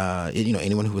 and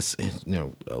anyone who was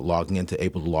able to log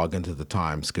into the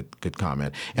Times could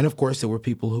comment. And of course, there were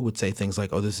people who would say things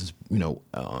like, "Oh, this is a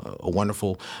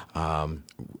wonderful."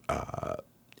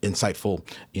 Insightful,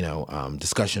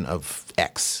 discussion of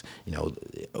X.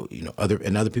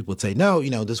 Other people would say, no,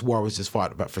 this war was just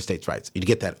fought for states' rights. You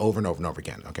get that over and over and over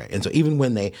again. Okay, and so even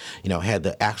when they, had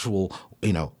the actual,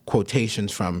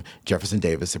 quotations from Jefferson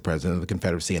Davis, the president of the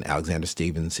Confederacy, and Alexander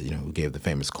Stephens, who gave the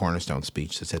famous Cornerstone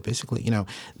speech that said basically,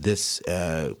 this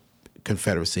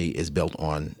Confederacy is built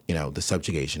on, the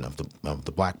subjugation of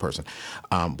the black person,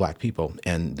 black people,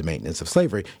 and the maintenance of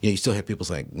slavery. You still have people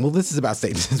saying, well, this is about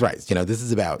states' rights. This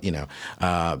is about,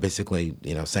 basically,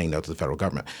 saying no to the federal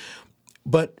government.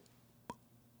 But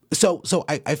so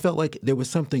I felt like there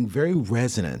was something very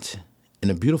resonant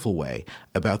in a beautiful way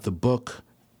about the book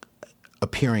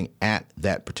appearing at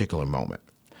that particular moment.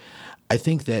 I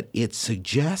think that it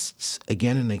suggests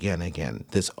again and again and again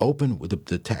this open with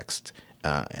the text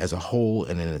as a whole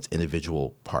and in its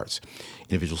individual parts,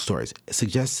 individual stories. It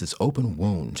suggests this open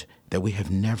wound that we have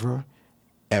never,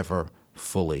 ever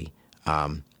fully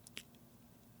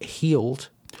healed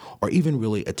or even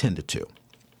really attended to.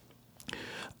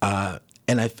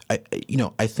 And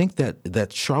I think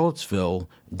that Charlottesville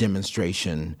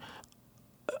demonstration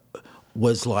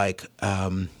was like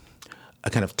a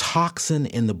kind of toxin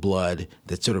in the blood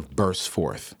that sort of burst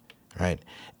forth, right?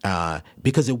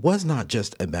 Because it was not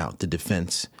just about the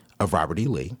defense of Robert E.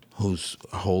 Lee, whose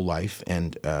whole life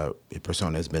and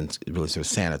persona has been really sort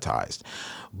of sanitized,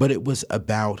 but it was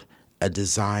about a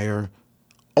desire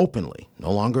openly,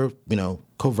 no longer,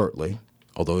 covertly,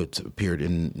 although it's appeared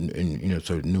in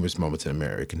sort of numerous moments in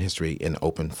American history in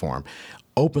open form,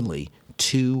 openly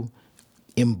to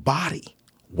embody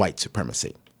white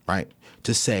supremacy, right?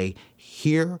 To say,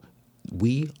 here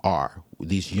we are,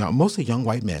 these mostly young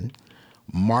white men,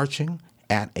 marching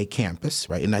at a campus,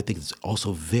 right? And I think it's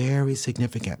also very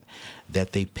significant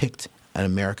that they picked an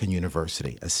American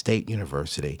university, a state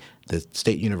university, the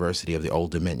State University of the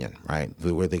Old Dominion, right?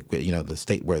 Where the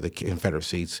state where the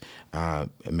Confederacy's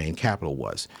main capital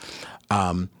was.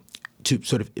 to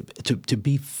sort of to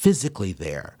be physically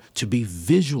there, to be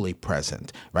visually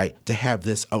present, right? To have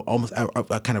this almost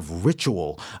a kind of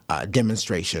ritual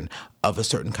demonstration of a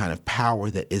certain kind of power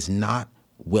that is not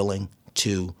willing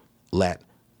to let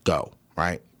go,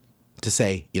 right? To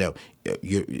say, no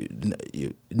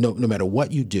matter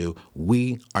what you do,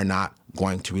 we are not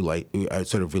going to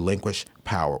sort of relinquish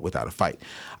power without a fight.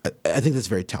 I think that's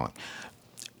very telling.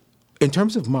 In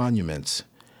terms of monuments,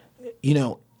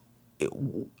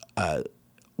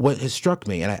 what has struck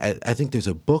me, and I think there's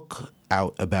a book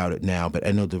out about it now, but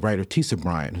I know the writer Tisa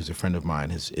Bryant, who's a friend of mine,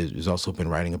 has also been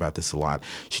writing about this a lot.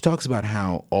 She talks about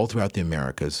how all throughout the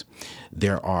Americas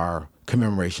there are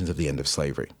commemorations of the end of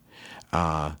slavery.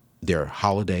 There are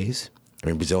holidays. I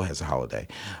mean, Brazil has a holiday,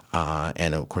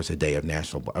 and of course a day of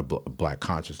national black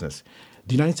consciousness.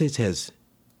 The United States has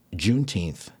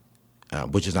Juneteenth,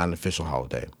 which is not an official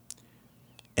holiday,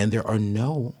 and there are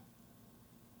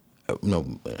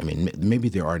maybe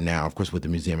there are now, of course, with the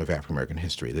Museum of African American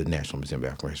History, the National Museum of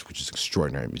African American History, which is an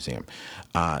extraordinary museum.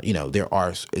 There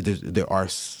are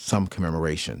some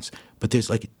commemorations, but there's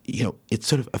it's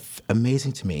sort of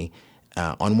amazing to me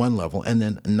on one level, and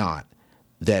then not,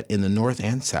 that in the North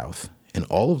and South, in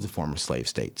all of the former slave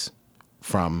states,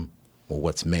 from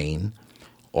what's Maine,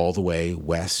 all the way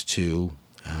west to,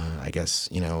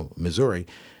 Missouri,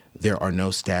 there are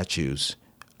no statues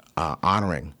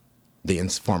honoring the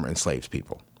former enslaved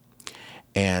people.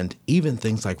 And even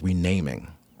things like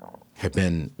renaming have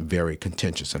been very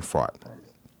contentious and fraught.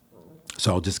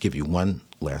 So I'll just give you one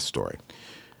last story.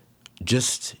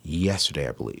 Just yesterday,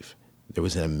 I believe, there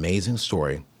was an amazing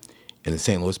story in the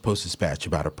St. Louis Post-Dispatch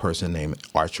about a person named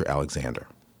Archer Alexander.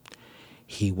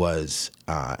 He was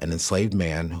an enslaved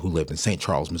man who lived in St.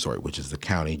 Charles, Missouri, which is the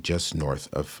county just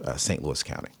north of St. Louis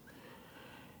County.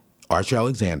 Archer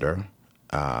Alexander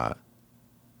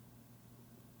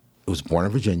was born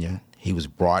in Virginia. He was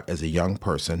brought as a young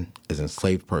person, as an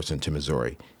enslaved person, to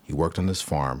Missouri. He worked on this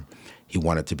farm. He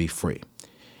wanted to be free.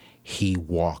 He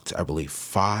walked, I believe,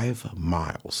 5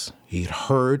 miles. He had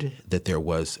heard that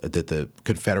the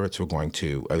Confederates were going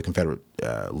to, the Confederate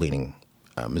leaning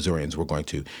Missourians were going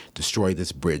to destroy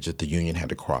this bridge that the Union had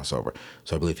to cross over.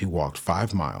 So I believe he walked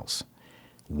 5 miles,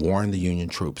 warned the Union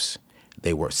troops.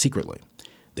 They were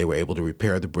able to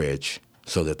repair the bridge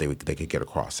so that they could get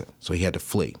across it. So he had to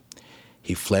flee.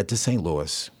 He fled to St.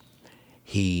 Louis.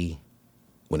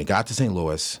 When he got to St.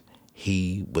 Louis,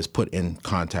 he was put in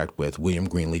contact with William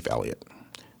Greenleaf Eliot,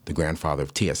 the grandfather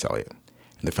of T.S. Eliot,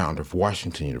 and the founder of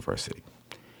Washington University.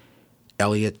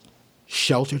 Eliot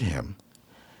sheltered him.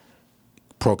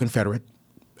 Pro-Confederate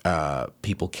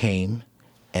people came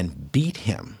and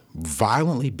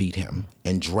violently beat him,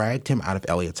 and dragged him out of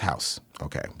Eliot's house.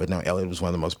 Okay, but now Eliot was one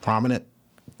of the most prominent,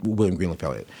 William Greenleaf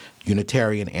Eliot,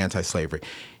 Unitarian, anti-slavery,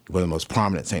 one of the most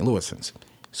prominent St. Louisans.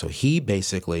 So he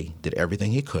basically did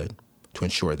everything he could to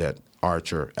ensure that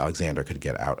Archer Alexander could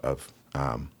get out of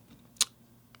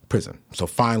prison. So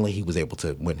finally he was able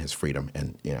to win his freedom,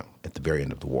 and at the very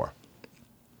end of the war.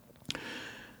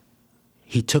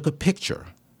 He took a picture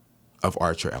of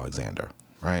Archer Alexander,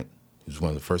 right? He was one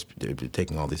of the first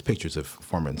taking all these pictures of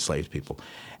former enslaved people,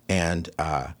 and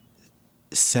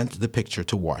sent the picture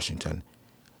to Washington.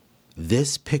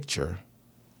 This picture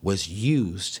was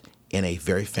used in a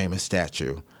very famous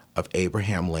statue of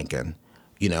Abraham Lincoln,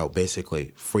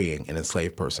 basically freeing an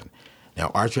enslaved person.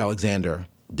 Now, Archer Alexander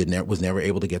was never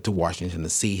able to get to Washington to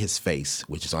see his face,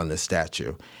 which is on this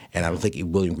statue, and I don't think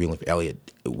William Greenleaf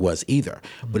Eliot was either.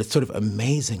 But it's sort of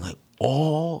amazing, like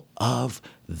all of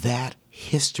that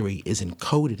history is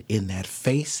encoded in that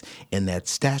face, in that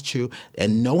statue,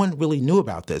 and no one really knew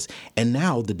about this. And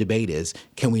now the debate is,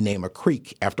 can we name a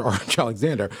creek after Archer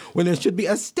Alexander when there should be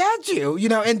a statue,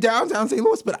 in downtown St.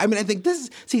 Louis? But I think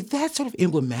that's sort of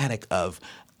emblematic of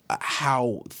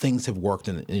how things have worked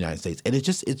in the United States, and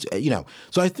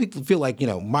so I feel like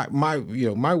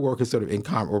my work is sort of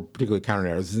or particularly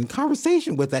counter-narratives, is in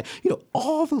conversation with that,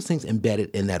 all those things embedded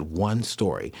in that one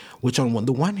story, which on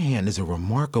the one hand is a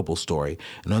remarkable story,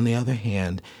 and on the other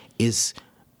hand is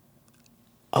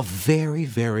a very,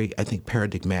 very, I think,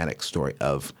 paradigmatic story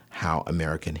of how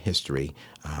American history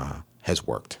has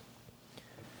worked.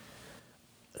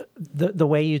 The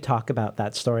way you talk about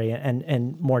that story,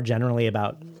 and more generally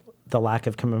about the lack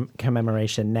of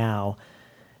commemoration now,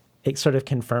 it sort of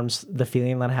confirms the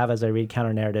feeling that I have as I read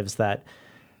counter narratives, that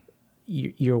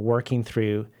you're working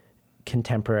through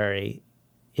contemporary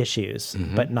issues,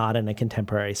 but not in a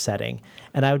contemporary setting.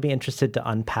 And I would be interested to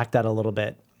unpack that a little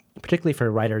bit, particularly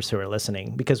for writers who are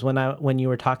listening, because when you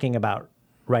were talking about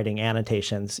writing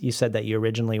annotations, you said that you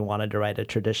originally wanted to write a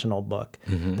traditional book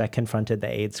that confronted the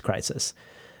AIDS crisis.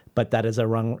 but that as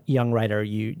a young writer,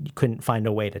 you couldn't find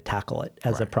a way to tackle it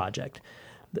as a project.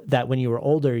 That when you were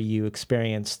older, you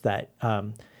experienced that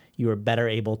you were better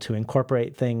able to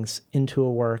incorporate things into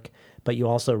a work, but you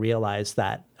also realized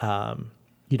that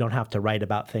you don't have to write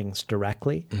about things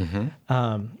directly.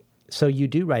 So you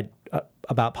do write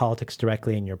about politics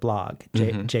directly in your blog,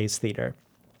 Jay's Theater,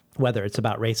 whether it's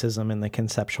about racism in the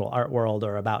conceptual art world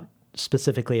or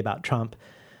specifically about Trump.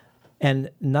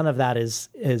 And none of that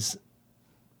is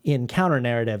in counter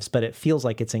narratives, but it feels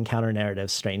like it's in counter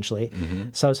narratives, strangely.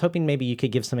 So I was hoping maybe you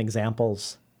could give some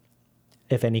examples,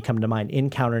 if any come to mind, in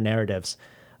counter narratives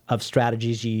of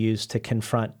strategies you use to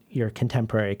confront your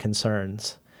contemporary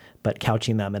concerns, but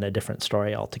couching them in a different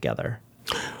story altogether.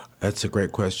 That's a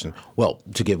great question. Well,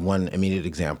 to give one immediate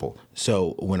example.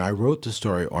 So when I wrote the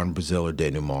story on Brazil or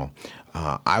denouement,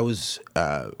 I was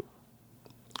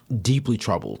deeply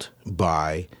troubled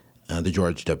by the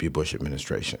George W. Bush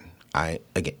administration. I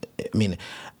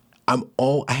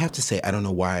have to say, I don't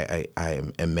know why I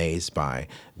am amazed by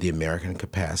the American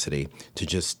capacity to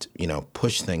just,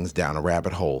 push things down a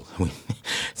rabbit hole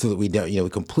so that we don't, we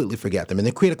completely forget them and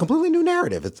then create a completely new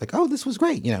narrative. It's like, oh, this was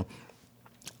great,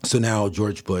 So now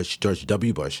George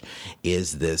W. Bush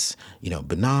is this,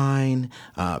 benign,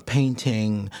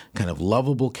 painting, kind of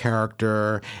lovable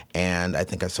character. And I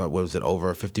think I saw,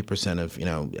 over 50%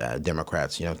 of,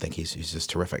 Democrats, think he's just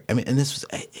terrific. I mean, and this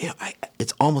was,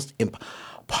 it's almost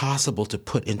impossible to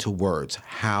put into words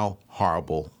how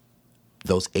horrible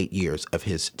those 8 years of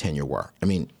his tenure were. I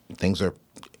mean, things are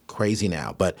crazy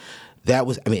now, but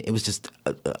it was just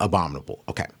abominable.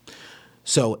 Okay.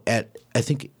 So I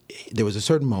think there was a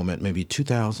certain moment, maybe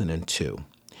 2002,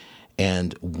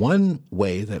 and one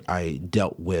way that I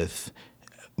dealt with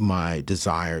my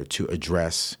desire to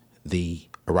address the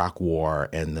Iraq War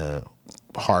and the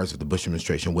horrors of the Bush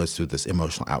administration was through this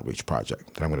emotional outreach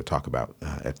project that I'm going to talk about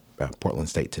at Portland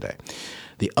State today.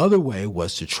 The other way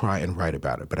was to try and write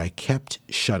about it, but I kept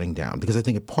shutting down because I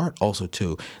think in part also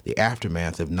too the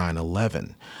aftermath of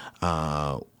 9/11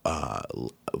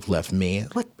 left me,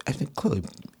 like I think clearly,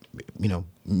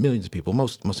 millions of people,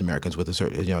 most Americans with a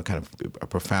certain, kind of a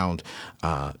profound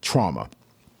trauma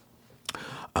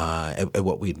at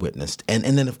what we'd witnessed. And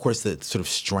then, of course, the sort of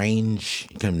strange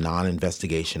kind of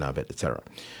non-investigation of it, et cetera.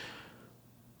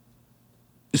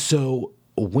 So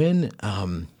when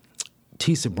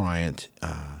Tisa Bryant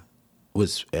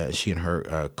she and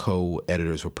her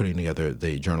co-editors were putting together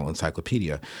the journal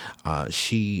Encyclopedia,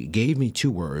 she gave me two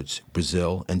words,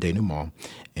 Brazil and denouement.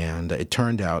 And it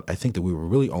turned out, I think that we were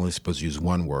really only supposed to use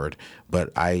one word, but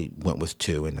I went with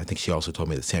two. And I think she also told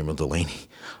me that Samuel Delaney,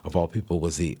 of all people,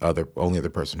 was the only other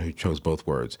person who chose both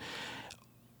words.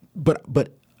 But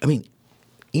I mean,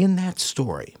 in that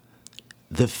story,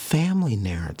 the family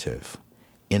narrative,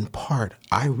 in part,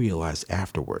 I realized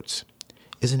afterwards,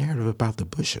 is a narrative about the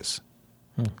Bushes.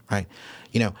 Right,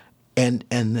 and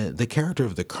the character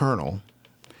of the Colonel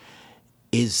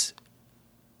is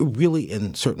really,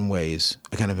 in certain ways,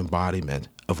 a kind of embodiment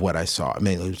of what I saw. I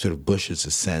mean, sort of Bush's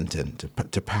ascent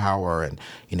to power, and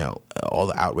all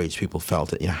the outrage people felt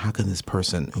that how can this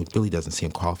person who really doesn't seem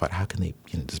qualified, how can they,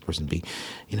 this person be,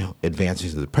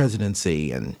 advances to the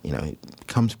presidency, and he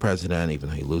becomes president even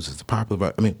though he loses the popular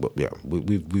vote. I mean,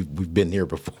 we've been here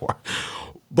before,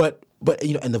 but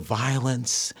and the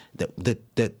violence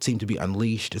that seemed to be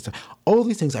unleashed, all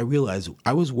these things I realized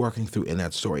I was working through in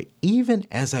that story, even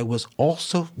as I was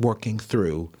also working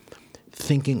through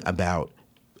thinking about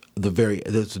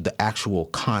the actual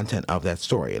content of that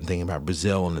story, and thinking about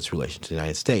Brazil and its relation to the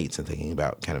United States, and thinking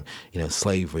about kind of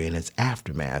slavery and its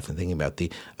aftermath, and thinking about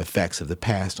the effects of the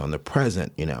past on the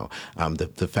present.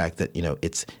 The fact that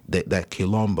it's that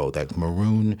Quilombo, that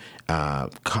maroon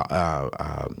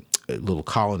little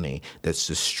colony that's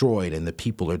destroyed and the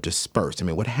people are dispersed. I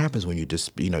mean, what happens when you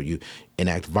you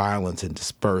enact violence and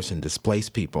disperse and displace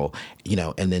people,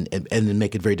 and then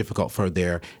make it very difficult for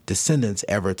their descendants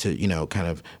ever to, kind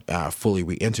of fully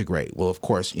reintegrate. Well, of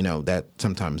course, that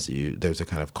sometimes there's a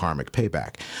kind of karmic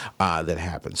payback that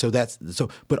happens.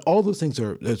 But all those things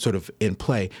are sort of in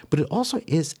play. But it also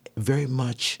is very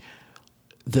much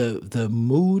the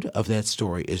mood of that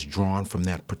story is drawn from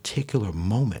that particular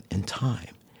moment in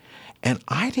time. And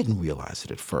I didn't realize it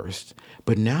at first,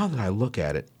 but now that I look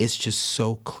at it, it's just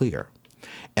so clear.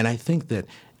 And I think that,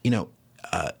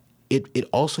 it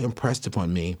also impressed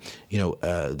upon me,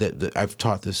 that I've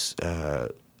taught this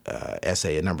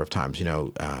essay a number of times,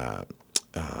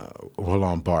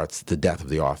 Roland Barthes' The Death of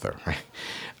the Author,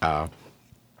 right?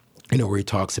 where he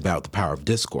talks about the power of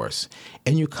discourse.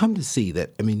 And you come to see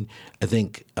that, I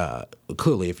think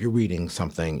clearly if you're reading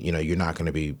something, you're not going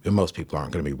to be, most people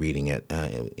aren't going to be reading it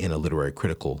in a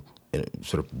in a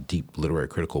sort of deep literary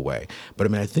critical way.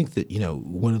 But I think that,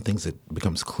 one of the things that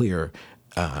becomes clearer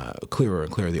and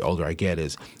clearer the older I get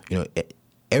is,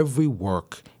 every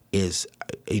work is,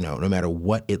 no matter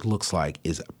what it looks like,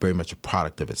 is very much a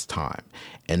product of its time.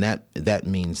 And that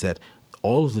means that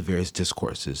all of the various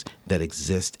discourses that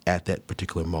exist at that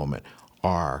particular moment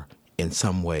are in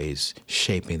some ways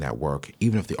shaping that work,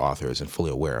 even if the author isn't fully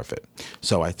aware of it.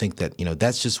 So I think that,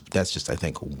 that's just I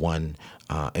think one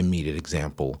immediate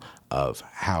example of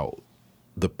how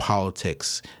the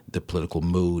politics, the political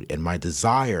mood, and my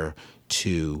desire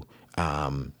to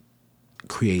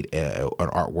create an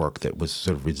artwork that was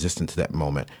sort of resistant to that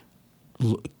moment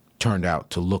turned out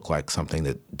to look like something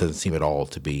that doesn't seem at all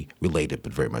to be related,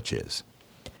 but very much is.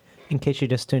 In case you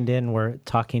just tuned in, we're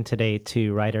talking today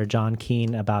to writer John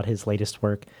Keene about his latest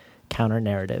work, Counter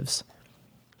Narratives.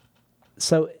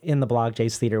 So in the blog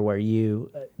Jay's Theater, where you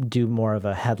do more of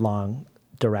a headlong,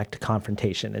 direct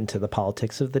confrontation into the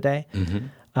politics of the day,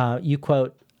 you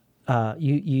quote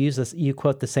you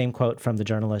quote the same quote from the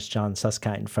journalist John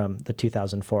Susskind from the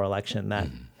 2004 election that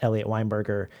Elliot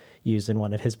Weinberger used in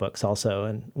one of his books also,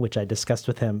 and which I discussed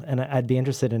with him. And I'd be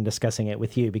interested in discussing it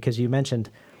with you because you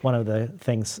mentioned one of the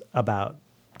things about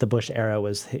the Bush era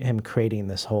was him creating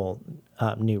this whole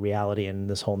new reality and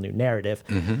this whole new narrative.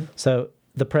 So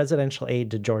the presidential aide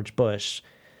to George Bush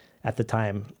at the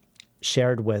time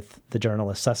shared with the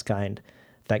journalist Susskind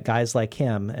that guys like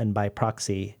him, and by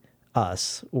proxy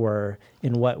us, were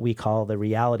in what we call the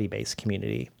reality-based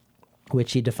community,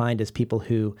 which he defined as people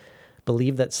who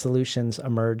believe that solutions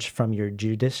emerge from your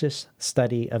judicious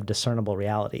study of discernible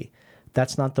reality.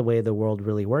 That's not the way the world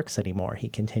really works anymore, he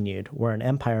continued. We're an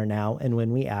empire now, and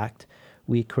when we act,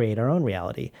 we create our own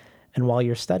reality. And while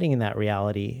you're studying that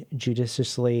reality,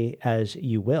 judiciously as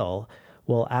you will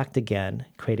act again,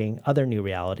 creating other new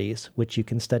realities, which you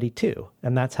can study too.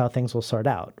 And that's how things will sort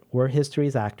out. We're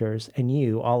history's actors, and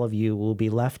you, all of you, will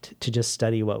be left to just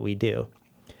study what we do.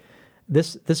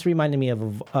 This reminded me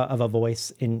of a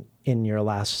voice in your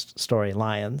last story,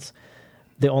 Lions,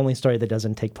 the only story that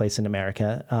doesn't take place in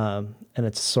America, and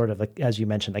it's sort of, as you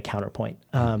mentioned, a counterpoint.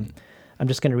 I'm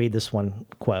just going to read this one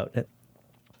quote.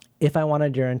 If I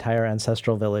wanted your entire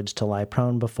ancestral village to lie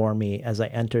prone before me as I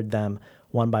entered them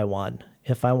one by one,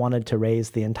 if I wanted to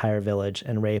raise the entire village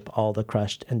and rape all the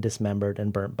crushed and dismembered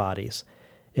and burnt bodies,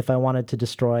 if I wanted to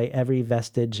destroy every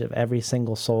vestige of every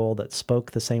single soul that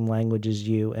spoke the same language as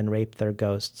you and rape their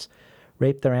ghosts,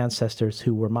 rape their ancestors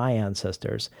who were my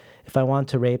ancestors, if I wanted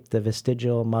to rape the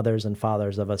vestigial mothers and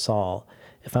fathers of us all,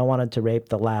 if I wanted to rape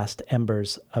the last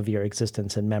embers of your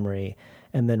existence and memory,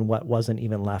 and then what wasn't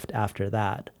even left after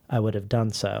that, I would have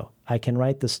done so. I can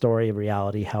write the story of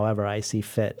reality however I see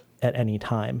fit at any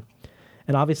time.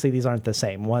 And obviously these aren't the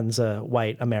same. One's a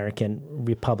white American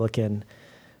Republican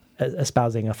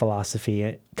espousing a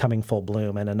philosophy coming full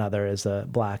bloom, and another is a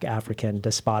black African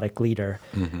despotic leader.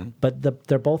 But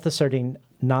they're both asserting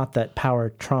not that power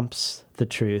trumps the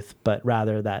truth, but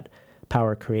rather that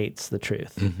power creates the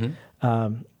truth.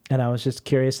 And I was just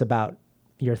curious about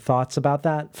your thoughts about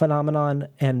that phenomenon,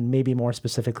 and maybe more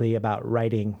specifically about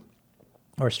writing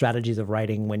or strategies of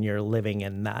writing when you're living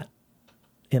in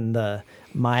the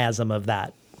miasm of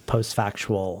that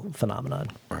post-factual phenomenon.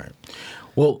 Right.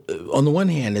 Well, on the one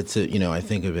hand, it's I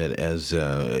think of it as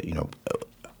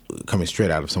coming straight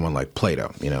out of someone like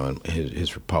Plato, and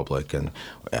his Republic, and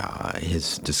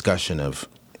his discussion of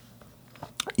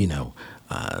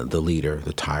the leader,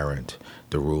 the tyrant,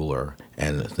 the ruler,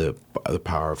 and the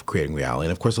power of creating reality.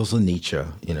 And of course, also Nietzsche.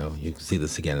 You can see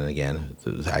this again and again.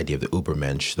 The idea of the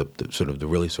Übermensch, the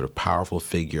really sort of powerful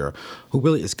figure who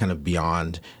really is kind of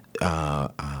beyond.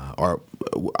 Or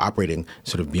operating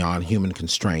sort of beyond human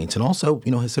constraints, and also,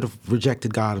 has sort of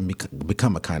rejected God and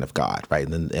become a kind of God, right?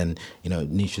 And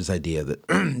Nietzsche's idea that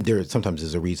there sometimes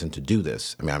is a reason to do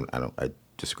this. I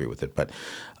disagree with it, but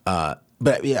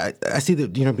yeah, I see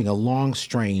that being a long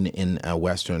strain in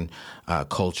Western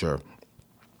culture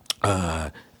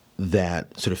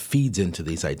that sort of feeds into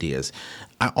these ideas.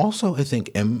 I also, I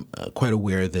think, am quite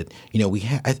aware that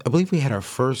I believe we had our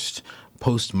first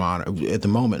postmodern, at the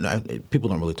moment, people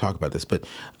don't really talk about this, but,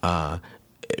 at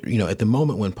the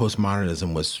moment when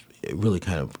postmodernism was really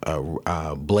kind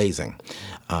of blazing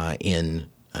in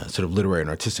sort of literary and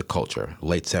artistic culture,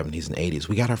 late 70s and 80s,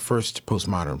 we got our first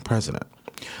postmodern president,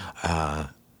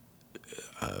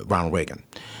 Ronald Reagan.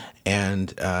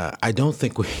 And I don't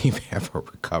think we've ever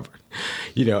recovered.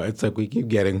 It's like we keep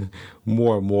getting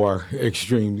more and more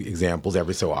extreme examples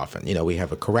every so often. We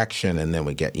have a correction, and then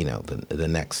we get, the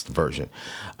next version.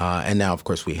 And now, of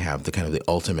course, we have the kind of the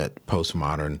ultimate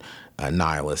postmodern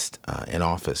nihilist in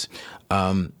office.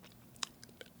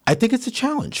 I think it's a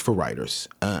challenge for writers.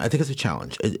 I think it's a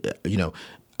challenge,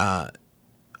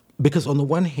 because on the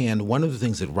one hand, one of the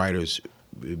things that writers,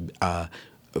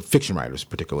 fiction writers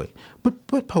particularly,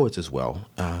 but poets as well,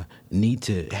 need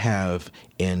to have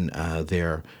in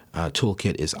their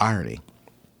toolkit is irony.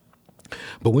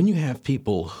 But when you have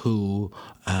people who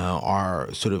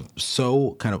are sort of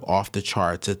so kind of off the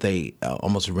charts that they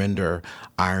almost render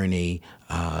irony,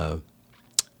 I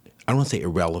don't want to say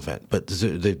irrelevant, but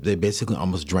they basically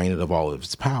almost drain it of all of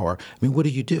its power. I mean, what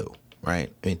do?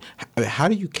 Right? I mean, how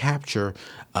do you capture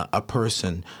a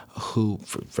person who,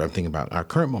 for I'm thinking about our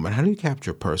current moment, how do you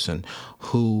capture a person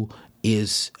who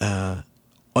is on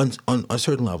a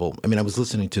certain level? I mean, I was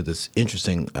listening to this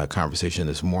interesting conversation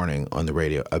this morning on the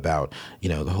radio about, the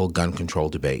whole gun control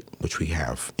debate, which we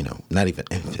have, it's not even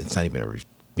every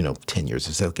 10 years.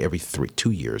 It's like every 2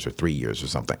 years or 3 years or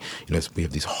something. We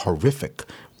have these horrific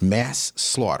mass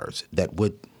slaughters that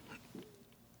would,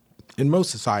 in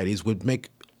most societies, would make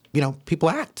people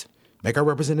act, make our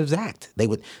representatives act. They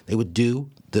would do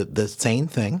the same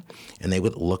thing, and they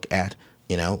would look at,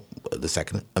 the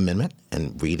Second Amendment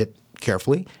and read it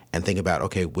carefully and think about,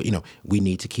 okay, we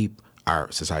need to keep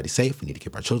our society safe. We need to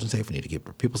keep our children safe. We need to keep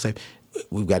our people safe.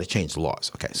 We've got to change the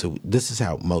laws. Okay, so this is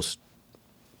how most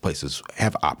places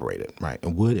have operated, right,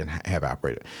 and would and have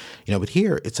operated. But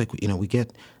here it's like, we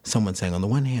get someone saying on the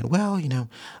one hand, well,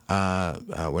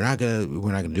 we're not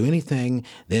gonna do anything.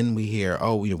 Then we hear,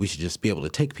 we should just be able to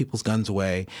take people's guns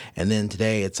away. And then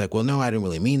today it's like, well, no, I didn't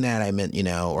really mean that. I meant,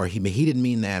 or he didn't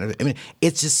mean that. I mean,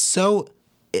 it's just so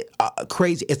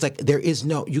crazy. It's like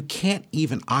you can't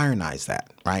even ironize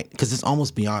that, right? Because it's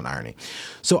almost beyond irony.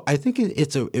 So I think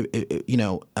it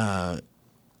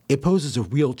poses a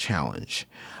real challenge.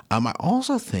 I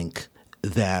also think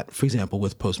that, for example,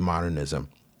 with postmodernism,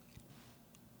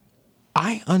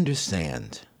 I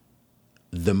understand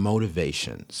the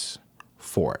motivations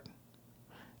for it.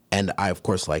 And I, of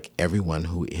course, like everyone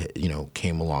who,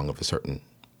 came along of a certain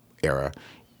era,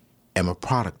 am a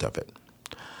product of it.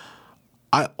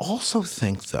 I also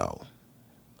think, though,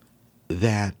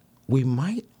 that we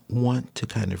might want to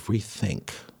kind of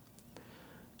rethink.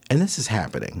 And this is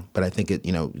happening, but I think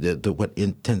what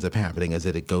ends up happening is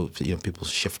that it goes, people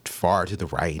shift far to the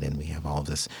right, and we have all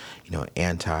this,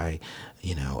 anti,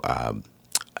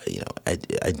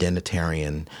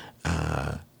 identitarian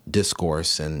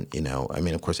discourse, and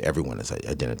of course, everyone is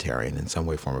identitarian in some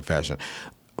way, form, or fashion.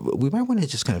 We might want to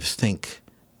just kind of think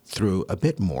through a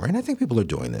bit more, and I think people are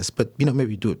doing this, but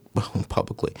maybe do it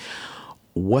publicly.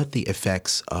 What the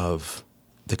effects of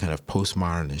the kind of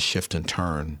postmodernist shift and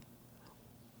turn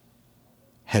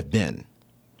have been,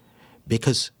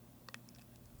 because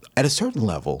at a certain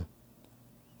level,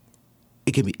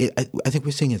 it can be. I think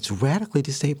we're seeing it's radically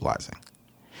destabilizing.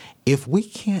 If we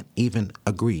can't even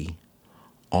agree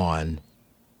on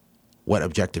what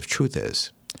objective truth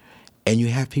is, and you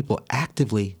have people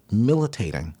actively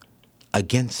militating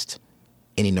against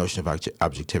any notion of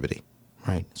objectivity,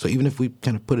 right? So even if we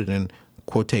kind of put it in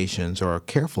quotations or are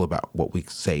careful about what we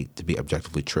say to be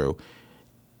objectively true,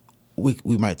 we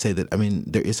might say that,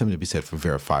 there is something to be said for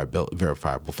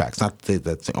verifiable facts. Not to say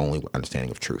that's the only understanding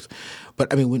of truth.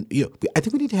 But, I think we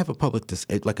need to have a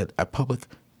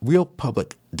real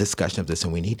public discussion of this,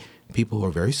 and we need people who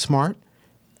are very smart.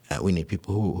 We need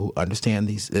people who understand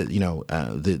these,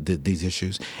 these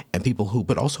issues, and people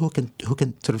but also who can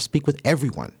sort of speak with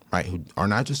everyone, right? Who are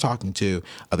not just talking to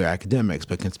other academics,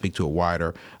 but can speak to a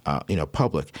wider,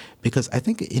 public. Because I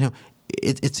think,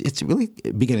 it's really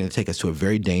beginning to take us to a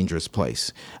very dangerous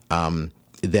place.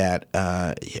 That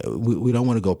we don't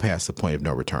want to go past the point of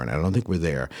no return. I don't think we're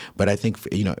there, but I think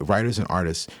writers and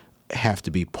artists have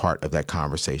to be part of that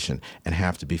conversation and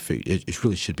have to be. It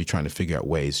really should be trying to figure out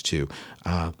ways to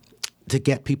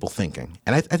get people thinking.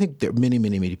 And I think there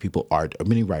many people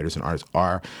many writers and artists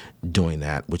are doing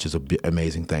that, which is an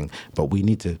amazing thing. But we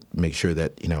need to make sure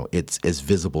that it's as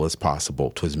visible as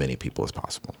possible to as many people as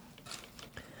possible.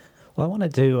 Well, I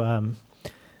wanted to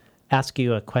ask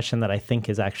you a question that I think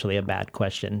is actually a bad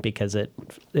question because it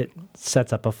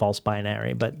sets up a false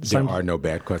binary. But there are no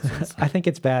bad questions. I think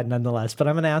it's bad nonetheless. But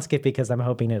I'm going to ask it because I'm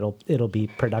hoping it'll be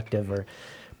productive or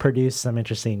produce some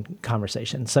interesting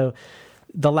conversation. So,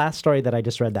 the last story that I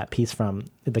just read that piece from,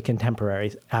 the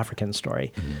contemporary African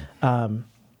story,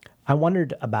 I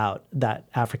wondered about that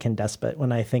African despot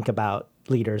when I think about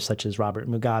leaders such as Robert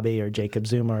Mugabe or Jacob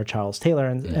Zuma or Charles Taylor,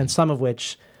 and some of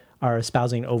which are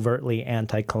espousing overtly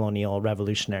anti-colonial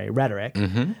revolutionary rhetoric,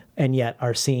 and yet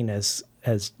are seen as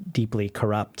deeply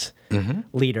corrupt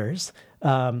leaders.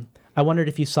 I wondered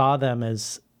if you saw them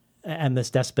and this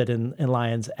despot in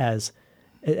Lyons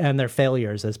and their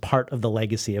failures as part of the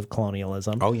legacy of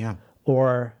colonialism. Oh, yeah.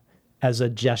 Or as a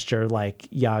gesture like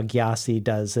Yaa Gyasi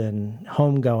does in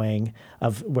Homegoing,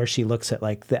 of where she looks at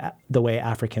like the way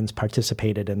Africans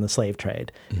participated in the slave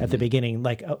trade at the beginning,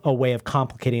 like a way of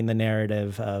complicating the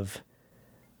narrative of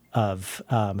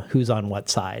who's on what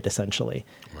side, essentially.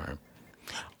 Right.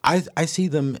 I see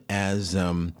them as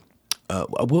well.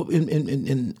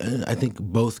 In I think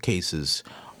both cases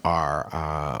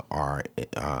are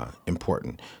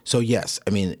important. So yes, I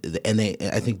mean,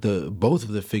 I think both of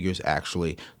the figures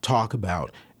actually talk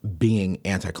about being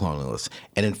anti-colonialists,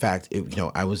 and in fact,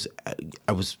 I was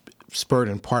spurred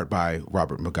in part by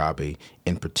Robert Mugabe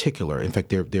in particular. In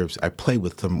fact, I played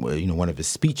with some, one of his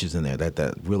speeches in there,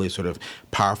 that really sort of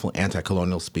powerful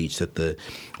anti-colonial speech that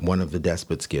one of the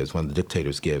despots gives, one of the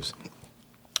dictators gives.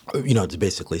 To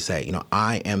basically say,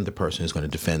 I am the person who's going to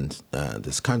defend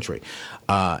this country.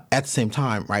 At the same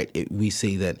time, right, we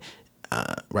see that,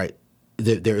 right,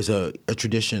 there's a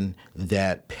tradition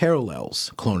that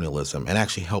parallels colonialism and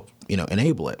actually help,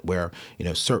 enable it, where,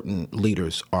 certain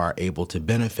leaders are able to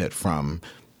benefit from,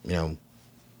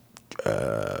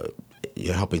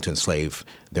 helping to enslave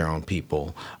their own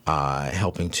people,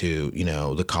 helping to,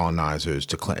 the colonizers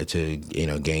to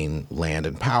gain land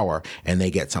and power, and they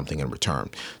get something in return.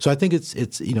 So I think it's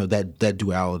that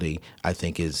duality, I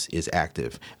think, is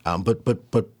active.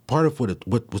 But part of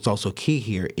what's also key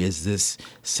here is this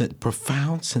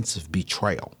profound sense of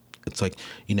betrayal. It's like,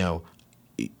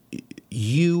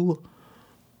 we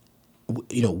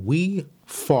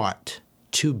fought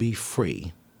to be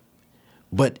free,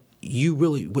 but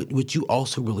what you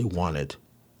also really wanted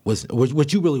was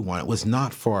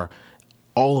not for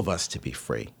all of us to be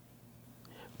free,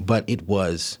 but it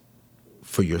was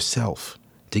for yourself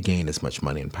to gain as much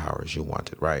money and power as you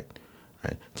wanted, right?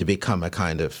 To become a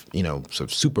kind of, sort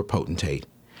of super potentate.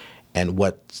 And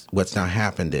what's now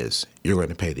happened is you're going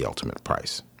to pay the ultimate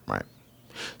price, right?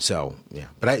 So yeah,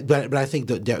 but I think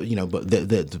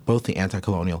that both the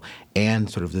anti-colonial and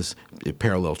sort of this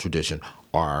parallel tradition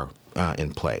are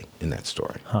in play in that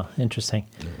story. Huh, interesting.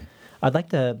 I'd like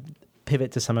to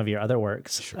pivot to some of your other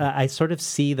works. Sure. I sort of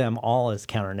see them all as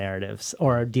counter-narratives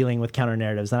or dealing with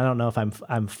counter-narratives. And I don't know if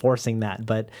I'm forcing that,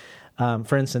 but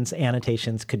for instance,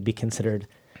 annotations could be considered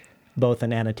both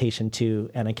an annotation to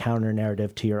and a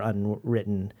counter-narrative to your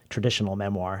unwritten traditional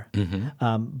memoir.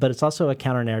 But it's also a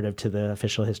counter-narrative to the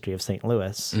official history of St.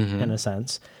 Louis, in a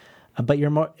sense. But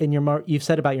you've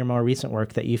said about your more recent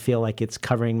work that you feel like it's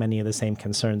covering many of the same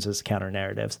concerns as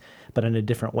counter-narratives, but in a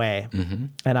different way.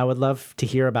 And I would love to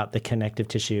hear about the connective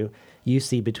tissue you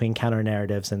see between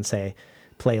counter-narratives and, say,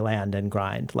 Playland and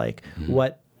Grind. Like,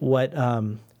 what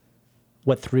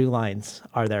through lines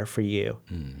are there for you?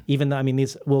 Even though,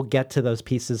 we'll get to those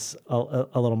pieces a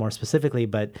little more specifically,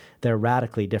 but they're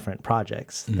radically different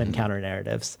projects than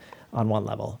counter-narratives on one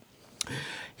level.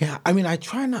 Yeah, I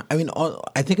try not. I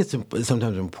think it's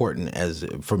sometimes important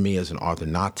for me as an author,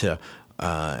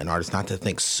 an artist, not to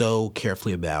think so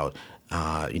carefully about,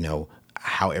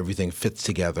 how everything fits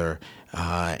together,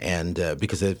 and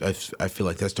because I feel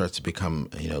like that starts to become,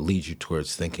 leads you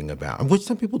towards thinking about, which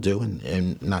some people do,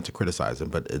 and not to criticize them,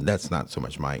 but that's not so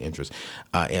much my interest,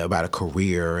 about a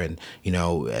career, and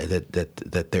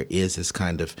that there is this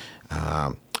kind of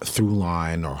through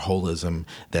line or holism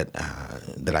that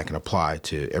I can apply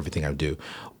to everything I do.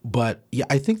 But yeah,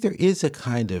 I think there is a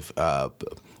kind of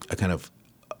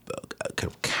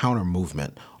counter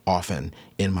movement often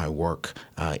in my work,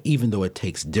 even though it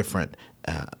takes different,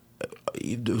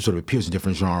 sort of appears in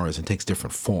different genres and takes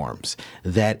different forms.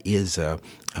 That is a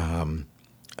kind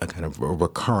of a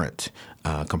recurrent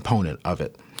component of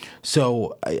it.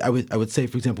 So I would say,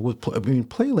 for example,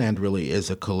 Playland really is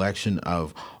a collection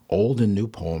of old and new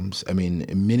poems.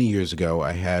 Many years ago,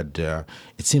 I had,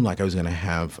 it seemed like I was going to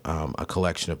have a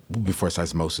collection of, before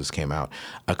Seismosis came out,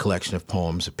 a collection of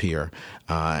poems appear,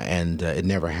 and it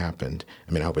never happened.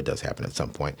 I hope it does happen at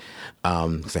some point,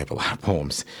 because I have a lot of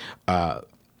poems.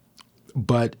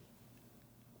 But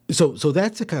so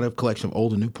that's a kind of collection of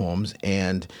old and new poems,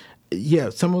 and yeah,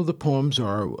 some of the poems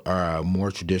are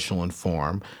more traditional in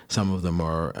form. Some of them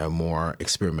are more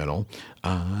experimental.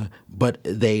 But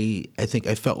I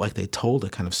felt like they told a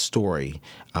kind of story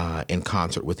in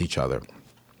concert with each other.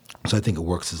 So I think it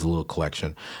works as a little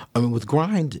collection. With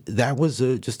Grind, that was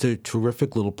just a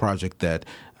terrific little project that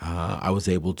I was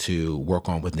able to work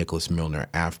on with Nicholas Milner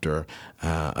after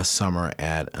a summer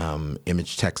at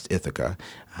Image Text Ithaca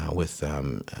with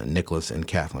Nicholas and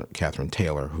Catherine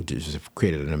Taylor, who just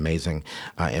created an amazing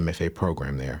MFA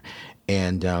program there.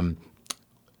 And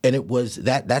it was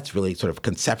that's really sort of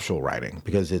conceptual writing,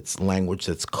 because it's language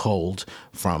that's culled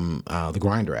from the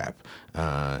Grindr app.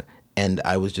 And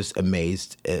I was just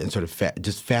amazed and sort of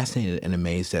just fascinated and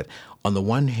amazed at, on the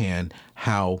one hand,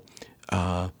 how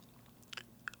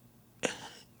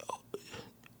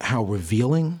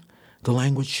revealing the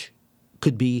language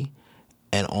could be,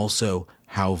 and also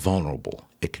how vulnerable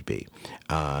it could be.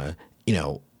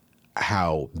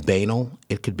 How banal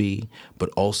it could be, but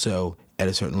also at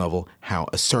a certain level, how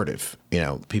assertive,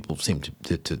 people seem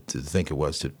to think it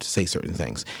was to say certain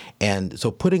things. And so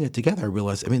putting it together, I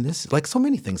realized, this, like so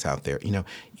many things out there,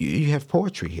 you have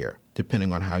poetry here,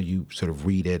 depending on how you sort of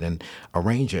read it and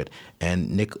arrange it. And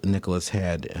Nicholas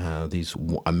had these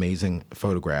amazing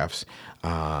photographs,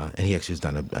 and he actually has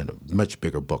done a much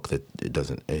bigger book that it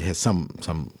has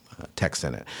some text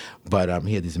in it. But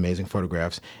he had these amazing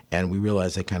photographs, and we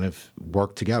realized they kind of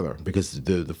worked together, because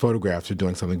the photographs are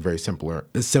doing something very similar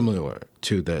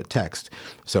to the text.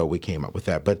 So we came up with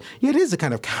that. But yeah, it is a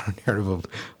kind of counter-narrative of,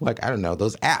 like, I don't know,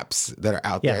 those apps that are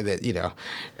out there that,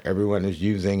 everyone is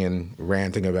using and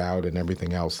ranting about and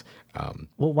everything else.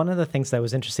 Well, one of the things that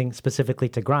was interesting specifically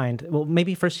to Grindr, well,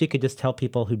 maybe first you could just tell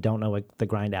people who don't know what the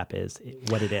Grindr app is,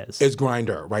 what it is. It's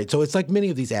Grindr, right? So it's like many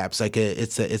of these apps, like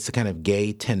it's a kind of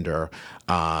gay Tinder.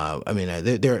 There are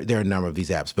a number of these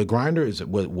apps, but Grindr is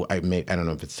what I don't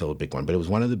know if it's still a big one, but it was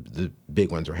one of the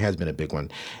big ones, or has been a big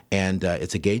one. And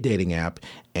it's a gay dating app,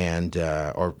 and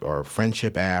or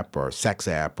friendship app, or sex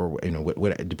app, or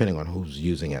depending on who's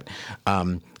using it,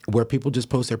 where people just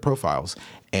post their profiles.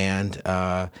 And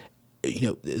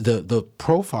the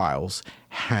profiles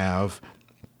have,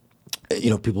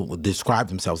 people describe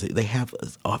themselves. They have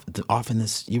often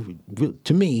this,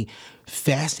 to me,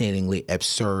 fascinatingly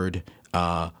absurd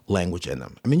language in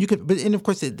them. You could, and of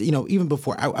course, even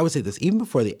before, I would say this, even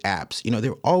before the apps,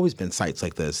 there have always been sites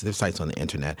like this. There's sites on the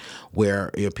internet where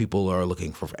people are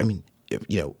looking for,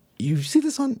 you see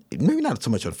this on, maybe not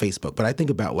so much on Facebook, but I think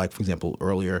about, like, for example,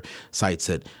 earlier sites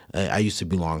that I used to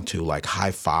belong to, like High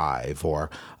Five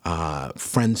or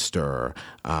Friendster,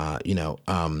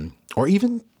 or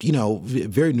even,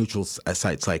 very neutral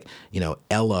sites like,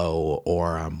 Ello,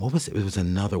 or what was it? It was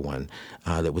another one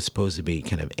that was supposed to be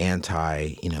kind of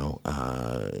anti,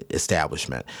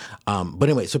 establishment. But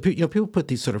anyway, so people put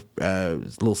these sort of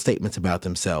little statements about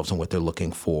themselves and what they're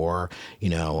looking for,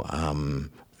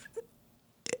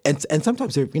 And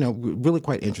sometimes they're, really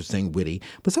quite interesting, witty,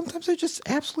 but sometimes they're just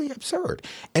absolutely absurd.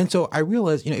 And so I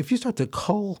realized, if you start to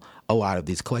cull a lot of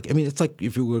these it's like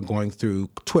if you were going through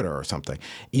Twitter or something,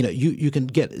 you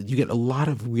get a lot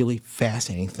of really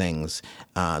fascinating things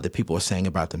that people are saying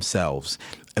about themselves,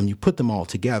 and you put them all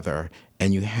together,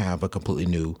 and you have a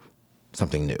completely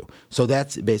something new. So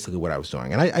that's basically what I was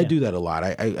doing. And I do that a lot.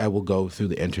 I will go through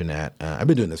the internet. I've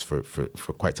been doing this for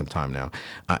quite some time now,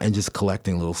 and just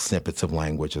collecting little snippets of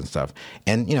language and stuff.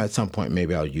 And, at some point,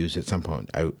 maybe I'll use it. At some point,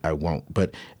 I won't.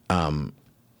 But,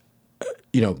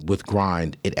 with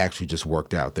Grind, it actually just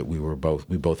worked out that we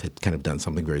both had kind of done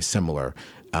something very similar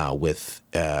with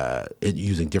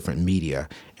using different media.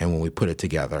 And when we put it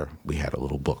together, we had a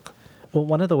little book. Well,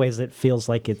 one of the ways it feels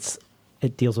like it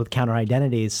deals with counter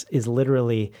identities is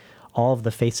literally all of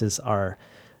the faces are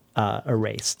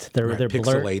erased. They're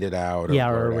pixelated blurred out,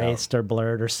 or erased, or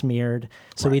blurred, or smeared.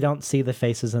 So we don't see the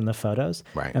faces in the photos.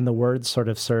 Right. And the words sort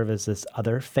of serve as this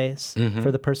other face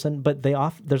for the person. But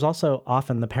there's also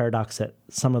often the paradox that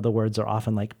some of the words are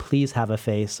often like, please have a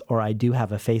face, or I do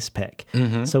have a face pic.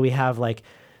 So we have like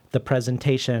the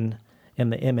presentation in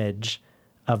the image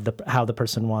of how the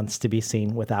person wants to be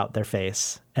seen without their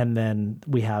face, and then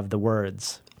we have the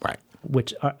words, right,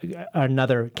 which are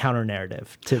another counter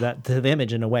narrative to the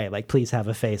image in a way. Like, please have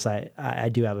a face. I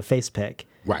do have a face pic,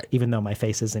 right, even though my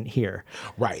face isn't here,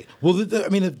 right. Well,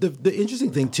 the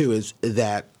interesting thing too is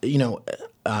that many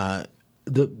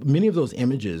of those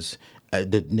images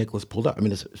that Nicholas pulled up.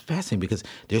 It's fascinating because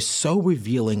they're so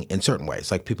revealing in certain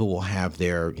ways. Like, people will have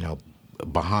their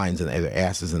behinds and their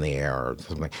asses in the air, or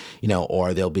something,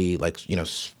 or they'll be like,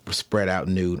 spread out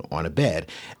nude on a bed.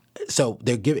 So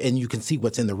they're and you can see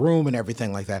what's in the room and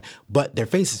everything like that, but their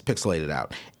face is pixelated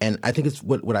out. And I think it's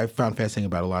what I found fascinating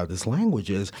about a lot of this language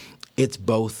is it's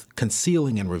both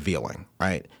concealing and revealing,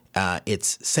 right?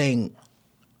 It's saying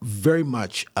very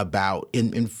much about,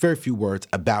 in very few words,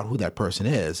 about who that person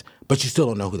is, but you still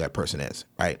don't know who that person is,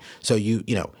 right? So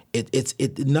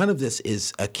none of this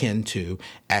is akin to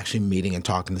actually meeting and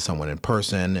talking to someone in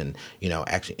person and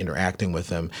actually interacting with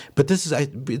them. But this is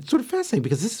it's sort of fascinating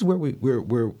because this is where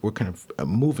we're kind of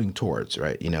moving towards,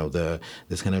 right?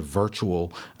 This kind of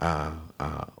virtual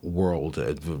world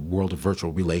of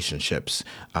virtual relationships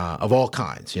of all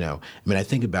kinds. I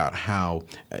think about how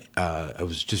I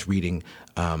was just reading,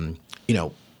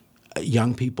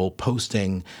 young people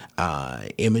posting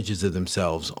images of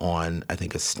themselves on, I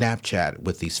think, a Snapchat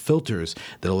with these filters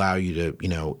that allow you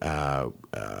to,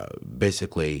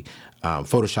 basically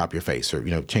Photoshop your face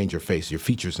or, change your face, your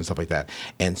features and stuff like that.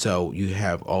 And so you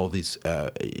have all these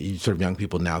sort of young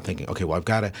people now thinking, okay, well,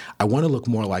 I want to look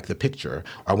more like the picture.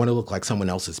 Or I want to look like someone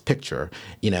else's picture,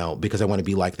 because I want to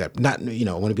be like that. Not,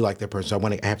 I want to be like that person. So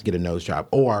I have to get a nose job.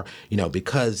 Or,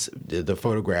 because the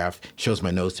photograph shows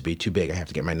my nose to be too big, I have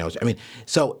to get my nose.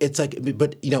 So it's like,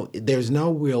 but, there's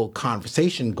no real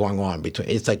conversation going on between,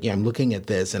 it's like, I'm looking at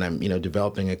this and I'm,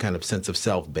 developing a kind of sense of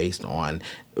self based on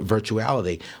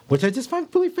virtuality, which I just find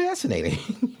really fascinating.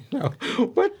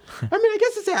 But I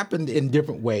guess it's happened in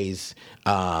different ways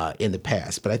in the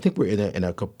past. But I think we're in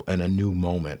a new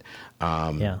moment.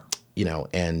 And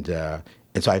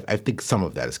so I think some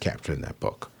of that is captured in that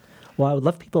book. Well, I would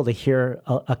love people to hear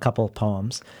a couple of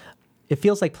poems. It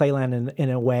feels like Playland in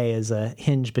a way is a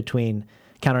hinge between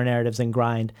counter narratives and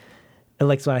grind.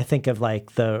 Like when I think of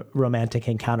like the romantic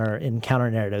encounter in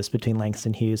counter narratives between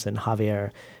Langston Hughes and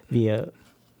Javier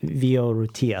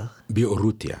Villaurrutia.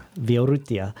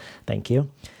 Villaurrutia, thank you.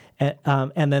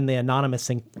 And then the anonymous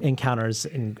encounters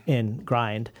in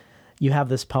grind. You have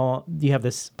this poem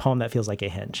that feels like a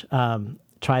hinge.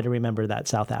 Try to remember that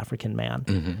South African man.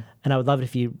 Mm-hmm. And I would love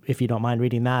it if you don't mind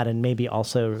reading that, and maybe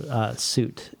also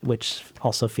Suit, which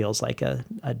also feels like a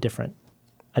different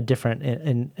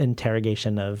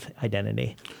interrogation of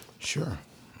identity. Sure.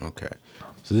 Okay.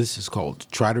 So this is called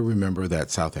Try to Remember That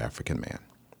South African Man.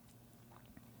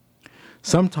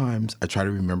 Sometimes I try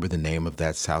to remember the name of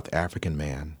that South African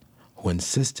man who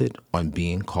insisted on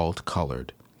being called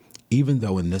colored, even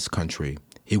though in this country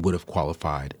he would have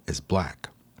qualified as black.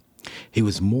 He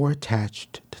was more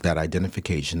attached to that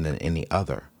identification than any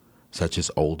other, such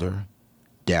as older,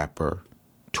 dapper,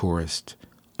 tourist,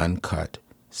 uncut,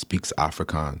 speaks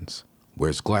Afrikaans,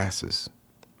 wears glasses.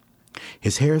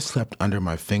 His hair slept under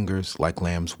my fingers like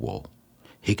lamb's wool.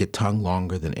 He could tongue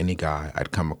longer than any guy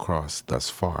I'd come across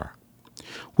thus far.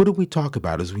 What did we talk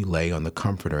about as we lay on the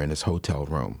comforter in his hotel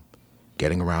room,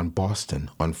 getting around Boston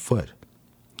on foot?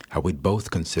 How we'd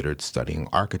both considered studying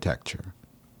architecture.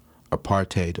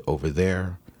 Apartheid over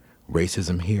there,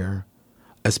 racism here,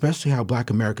 especially how black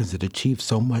Americans had achieved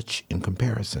so much in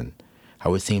comparison,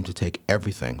 how it seemed to take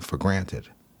everything for granted.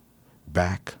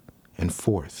 Back and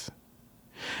forth.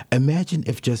 Imagine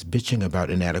if just bitching about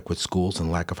inadequate schools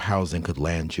and lack of housing could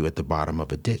land you at the bottom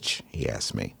of a ditch, he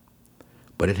asked me.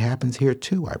 But it happens here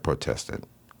too, I protested.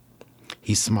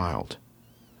 He smiled.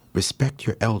 Respect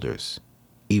your elders,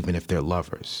 even if they're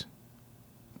lovers.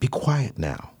 Be quiet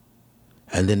now.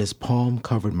 And then his palm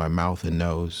covered my mouth and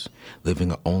nose,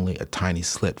 leaving only a tiny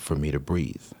slit for me to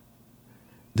breathe.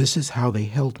 This is how they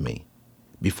held me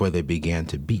before they began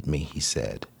to beat me, he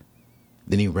said.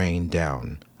 Then he rained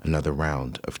down another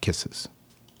round of kisses.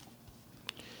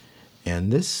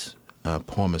 And this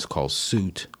poem is called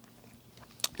Suit.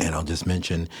 And I'll just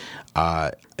mention,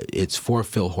 it's for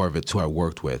Phil Horvitz, who I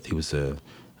worked with. He was a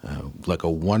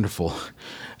wonderful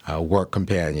work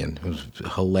companion. He was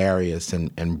hilarious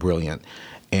and brilliant.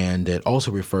 And it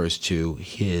also refers to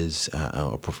his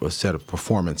a set of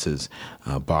performances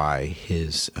by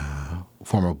his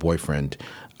former boyfriend,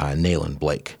 Nayland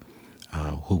Blake,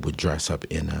 who would dress up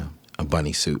in a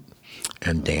bunny suit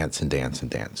and dance and dance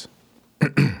and dance.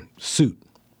 Suit.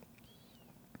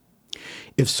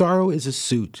 If sorrow is a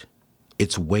suit,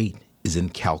 its weight is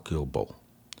incalculable.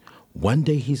 One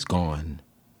day he's gone,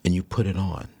 and you put it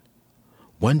on.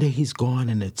 One day he's gone,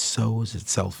 and it sews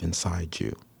itself inside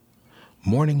you.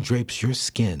 Morning drapes your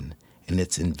skin in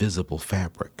its invisible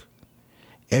fabric.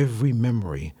 Every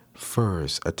memory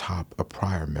furs atop a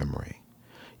prior memory.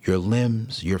 Your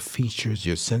limbs, your features,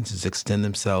 your senses extend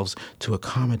themselves to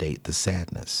accommodate the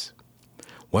sadness.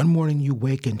 One morning you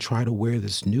wake and try to wear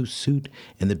this new suit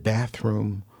in the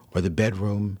bathroom or the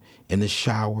bedroom, in the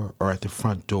shower or at the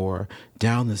front door,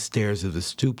 down the stairs of the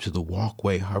stoop to the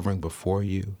walkway hovering before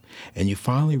you, and you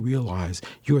finally realize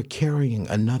you are carrying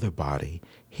another body,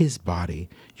 his body,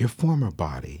 your former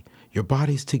body, your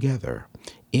bodies together,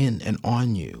 in and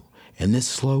on you, and this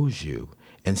slows you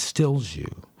and stills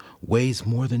you, weighs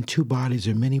more than two bodies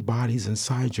or many bodies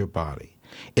inside your body,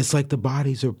 It's like the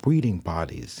bodies are breeding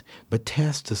bodies,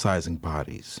 metastasizing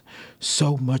bodies.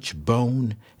 So much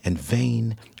bone and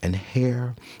vein and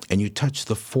hair, and you touch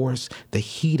the force, the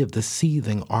heat of the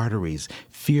seething arteries,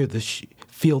 feel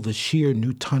the sheer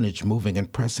new tonnage moving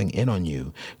and pressing in on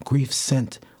you, grief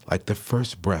sent like the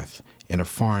first breath in a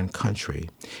foreign country,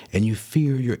 and you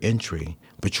fear your entry,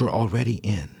 but you're already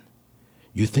in.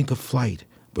 You think of flight,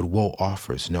 but woe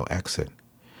offers no exit.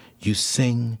 You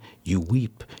sing, you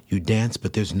weep, you dance,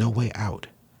 but there's no way out,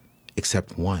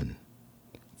 except one,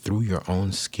 through your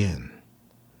own skin.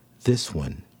 This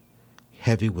one,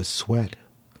 heavy with sweat,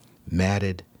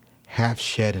 matted, half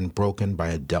shed and broken by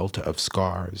a delta of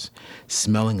scars,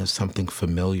 smelling of something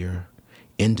familiar,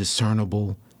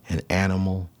 indiscernible and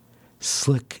animal,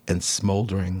 slick and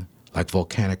smoldering like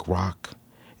volcanic rock,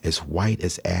 as white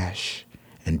as ash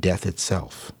and death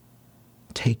itself.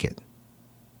 Take it.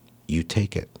 You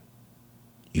take it.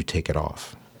 You take it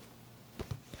off.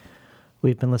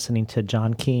 We've been listening to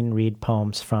John Keene read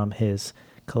poems from his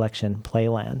collection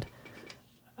Playland.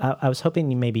 I was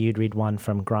hoping maybe you'd read one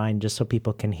from Grind just so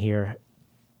people can hear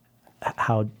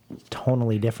how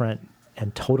tonally different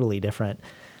and totally different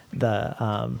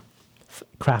the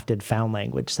crafted found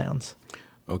language sounds.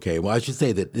 Okay, well, I should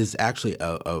say that this is actually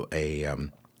a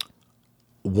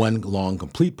one long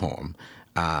complete poem.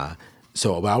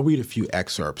 So I'll read a few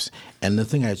excerpts. And the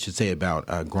thing I should say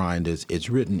about Grind is it's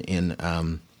written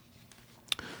in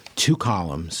 2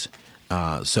 columns,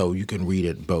 so you can read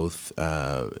it both,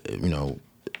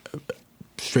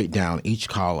 straight down each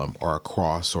column or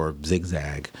across or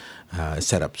zigzag,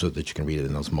 set up so that you can read it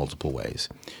in those multiple ways.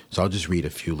 So I'll just read a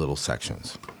few little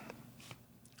sections.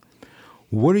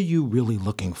 What are you really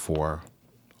looking for?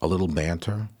 A little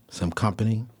banter? Some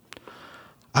company?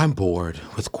 I'm bored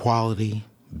with quality.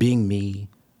 Being me,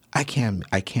 I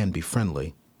can be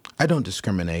friendly. I don't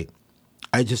discriminate.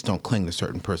 I just don't cling to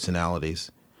certain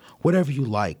personalities. Whatever you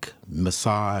like,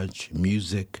 massage,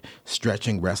 music,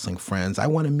 stretching, wrestling friends, I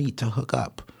want to meet to hook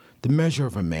up. The measure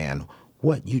of a man,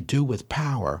 what you do with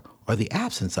power or the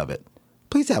absence of it.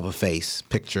 Please have a face,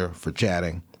 picture for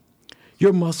chatting.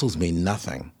 Your muscles mean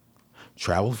nothing.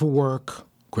 Travel for work,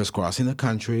 crisscrossing the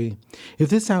country. If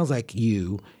this sounds like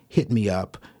you, hit me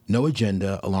up. No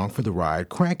agenda, along for the ride,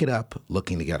 crank it up,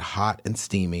 looking to get hot and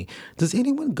steamy. Does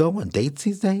anyone go on dates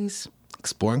these days?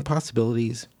 Exploring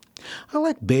possibilities? I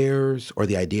like bears or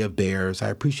the idea of bears. I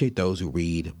appreciate those who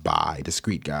read, buy,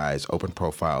 discreet guys, open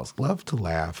profiles, love to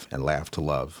laugh and laugh to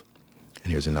love.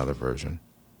 And here's another version.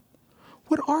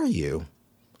 What are you?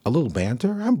 A little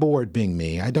banter? I'm bored being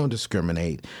me. I don't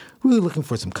discriminate. Really looking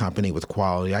for some company with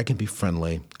quality. I can be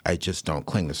friendly. I just don't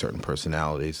cling to certain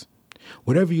personalities.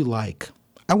 Whatever you like.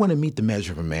 I want to meet the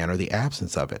measure of a man or the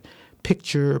absence of it.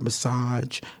 Picture,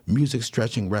 massage, music,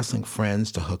 stretching, wrestling friends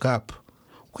to hook up.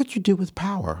 What you do with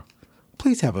power.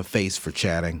 Please have a face for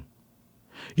chatting.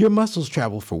 Your muscles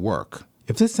travel for work.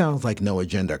 If this sounds like no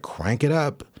agenda, crank it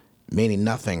up. Meaning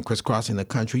nothing, crisscrossing the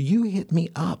country, you hit me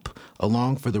up.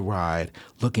 Along for the ride,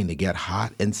 looking to get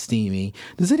hot and steamy.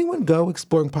 Does anyone go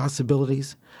exploring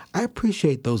possibilities? I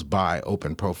appreciate those buy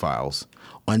open profiles.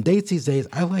 On dates these days,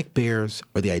 I like bears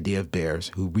or the idea of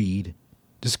bears who read.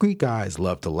 Discreet guys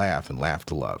love to laugh and laugh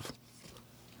to love.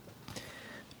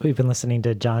 We've been listening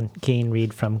to John Keene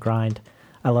read from Grind.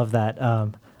 I love that.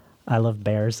 I love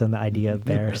bears and the idea of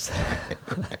bears.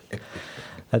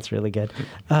 That's really good.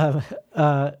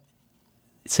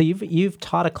 So you've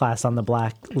taught a class on the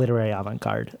Black literary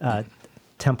avant-garde,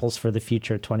 temples for the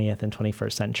future 20th and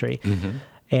 21st century. Mm-hmm.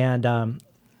 And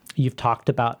you've talked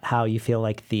about how you feel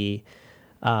like the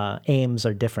aims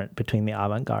are different between the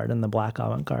avant-garde and the Black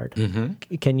avant-garde.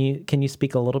 Mm-hmm. Can you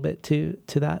speak a little bit to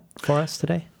that for us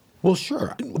today? Well,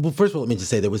 sure. Well, first of all, let me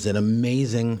just say there was an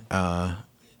amazing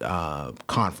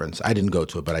conference. I didn't go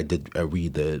to it, but I did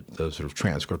read the sort of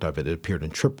transcript of it. It appeared in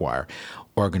Tripwire,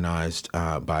 organized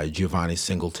by Giovanni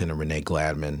Singleton and Renee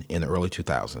Gladman in the early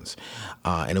 2000s.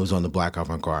 And it was on the Black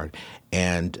avant-garde.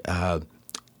 And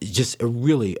just a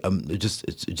really,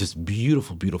 just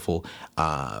beautiful,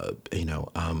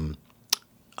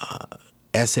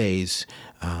 essays,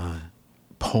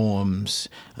 poems,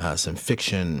 some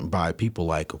fiction by people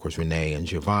like, of course, Renee and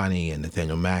Giovanni and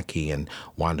Nathaniel Mackey and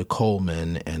Wanda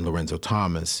Coleman and Lorenzo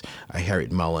Thomas,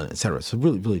 Harriet Mullen, et cetera. So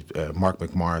really, Mark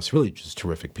McMorris, really just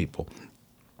terrific people.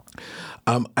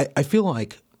 I feel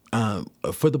like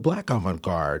for the Black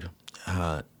avant-garde,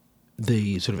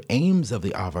 the sort of aims of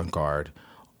the avant-garde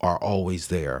are always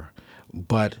there,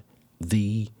 but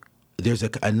there's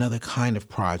another kind of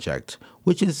project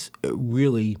which is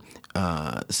really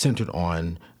centered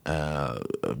on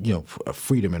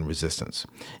freedom and resistance,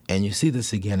 and you see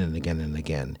this again and again and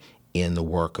again in the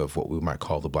work of what we might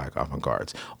call the Black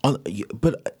avant-gardes. I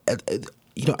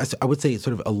would say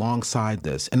sort of alongside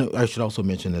this, and I should also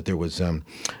mention that there was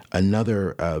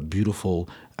another beautiful,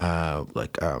 and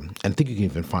I think you can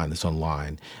even find this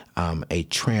online, a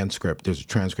transcript. There's a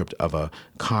transcript of a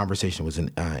conversation, it was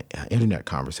an internet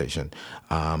conversation,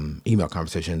 email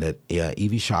conversation that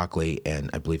Evie Shockley and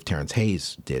I believe Terrence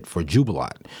Hayes did for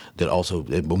Jubilat, that also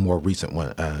a more recent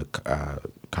one,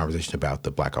 conversation about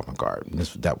the Black avant-garde.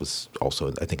 That was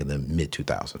also, I think, in the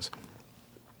mid-2000s.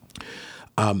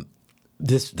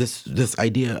 This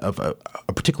idea of a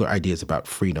particular idea is about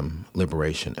freedom,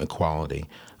 liberation, equality,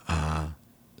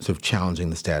 sort of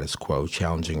challenging the status quo,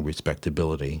 challenging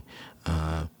respectability,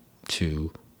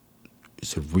 to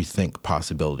sort of rethink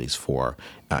possibilities for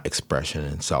expression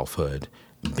and selfhood,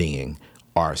 being,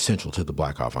 are essential to the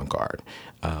Black avant-garde.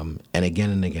 And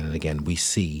again, we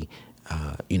see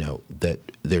that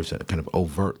there's a kind of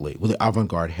overtly, well, the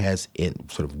avant-garde has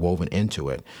sort of woven into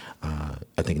it.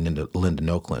 I think Linda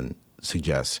Noklin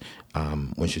suggests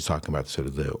when she's talking about sort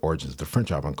of the origins of the French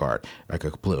avant-garde, like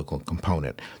a political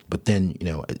component. But then,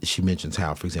 she mentions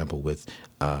how, for example, with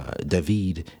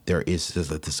David, there is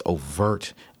this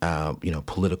overt,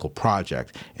 political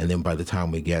project, and then by the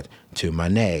time we get to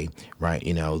Manet, right,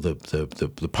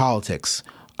 the politics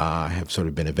have sort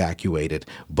of been evacuated,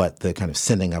 but the kind of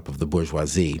sending up of the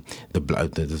bourgeoisie,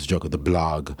 this joke of the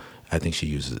blog, I think she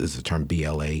uses the term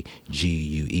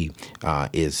BLAGUE,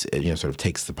 is sort of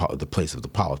takes the place of the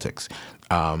politics.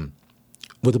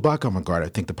 With the Black avant-garde, I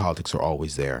think the politics are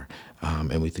always there,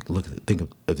 and we think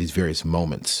of these various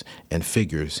moments and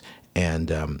figures,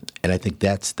 and I think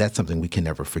that's something we can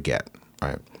never forget,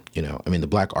 right? The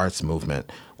Black arts movement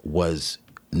was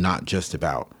not just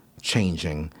about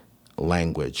changing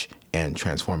language and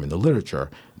transforming the literature,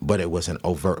 but it was an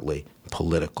overtly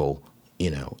political,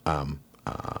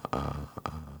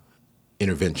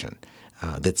 intervention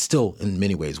that's still in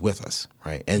many ways with us,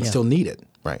 right, and still needed,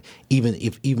 right,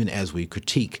 even as we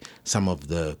critique some of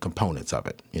the components of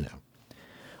it,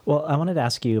 Well, I wanted to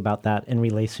ask you about that in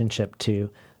relationship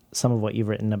to some of what you've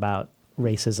written about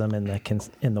racism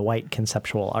in the white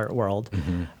conceptual art world.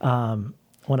 Mm-hmm.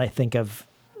 When I think of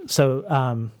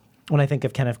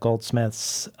Kenneth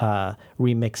Goldsmith's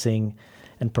remixing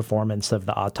and performance of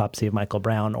The Autopsy of Michael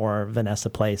Brown, or Vanessa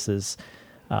Place's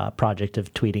project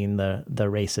of tweeting the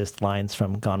racist lines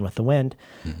from Gone with the Wind,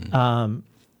 mm-hmm.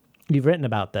 You've written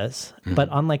about this, mm-hmm. but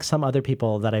unlike some other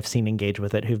people that I've seen engage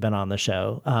with it who've been on the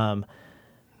show,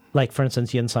 like, for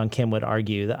instance, Yun Song Kim would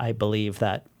argue that I believe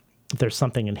that there's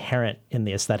something inherent in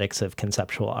the aesthetics of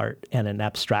conceptual art and an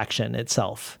abstraction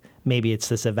itself. Maybe it's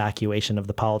this evacuation of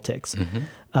the politics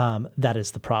mm-hmm. That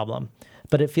is the problem.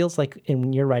 But it feels like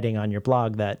in your writing on your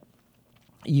blog that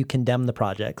you condemn the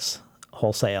projects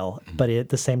wholesale, mm-hmm. but at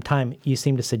the same time, you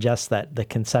seem to suggest that the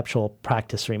conceptual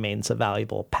practice remains a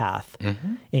valuable path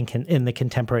mm-hmm. in the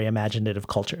contemporary imaginative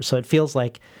culture. So it feels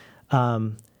like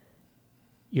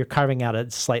you're carving out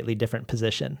a slightly different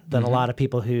position than mm-hmm. a lot of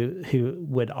people who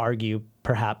would argue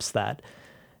perhaps that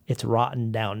it's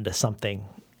rotten down to something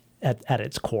at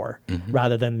its core, mm-hmm.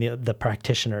 rather than the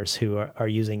practitioners who are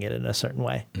using it in a certain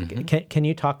way. Mm-hmm. Can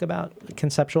you talk about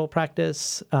conceptual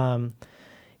practice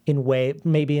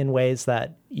maybe in ways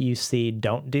that you see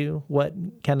don't do what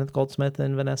Kenneth Goldsmith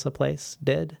and Vanessa Place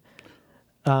did,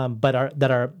 but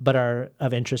are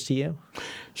of interest to you?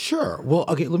 Sure. Well,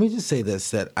 okay. Let me just say this: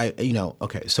 that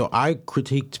so I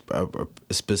critiqued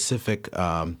specific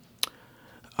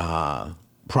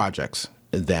projects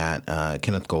that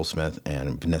Kenneth Goldsmith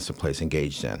and Vanessa Place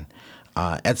engaged in.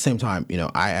 At the same time,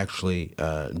 I actually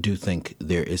do think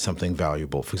there is something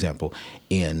valuable, for example,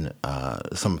 in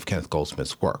some of Kenneth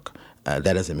Goldsmith's work. That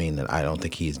doesn't mean that I don't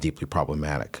think he is deeply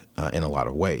problematic in a lot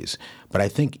of ways. But I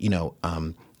think,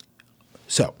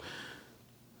 so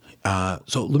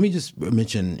let me just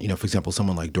mention, for example,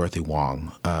 someone like Dorothy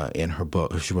Wong in her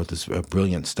book. She wrote this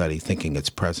brilliant study, Thinking Its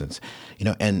Presence.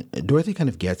 And Dorothy kind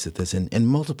of gets at this in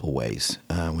multiple ways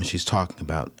when she's talking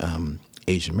about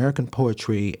Asian American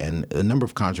poetry and a number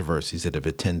of controversies that have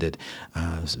attended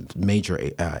major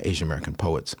Asian American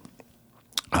poets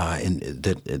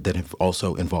that have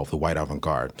also involved the white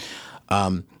avant-garde.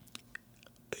 And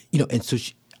so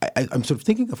I'm sort of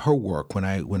thinking of her work when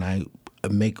I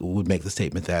would make the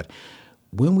statement that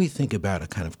when we think about a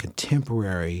kind of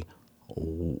contemporary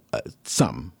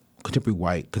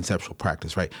white conceptual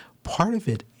practice, right, part of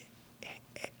it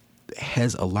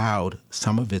has allowed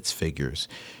some of its figures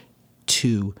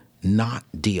to not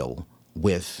deal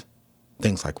with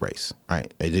things like race,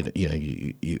 right? They did,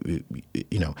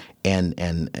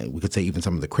 and we could say even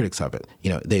some of the critics of it,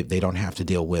 they don't have to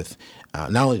deal with,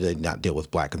 not only do they not deal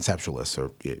with black conceptualists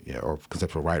or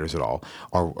conceptual writers at all,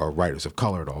 or writers of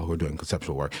color at all who are doing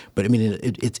conceptual work, but I mean,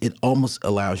 it almost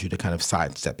allows you to kind of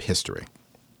sidestep history.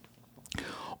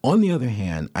 On the other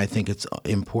hand, I think it's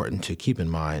important to keep in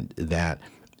mind that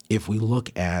if we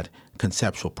look at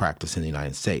conceptual practice in the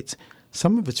United States,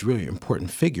 some of its really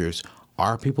important figures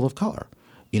are people of color.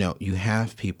 You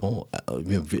have people,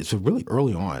 so really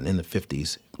early on in the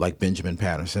 50s, like Benjamin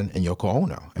Patterson and Yoko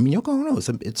Ono. I mean, Yoko Ono is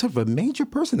sort of a major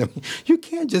person that you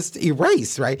can't just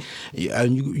erase, right?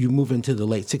 And you move into the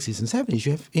late 60s and 70s,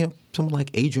 you have someone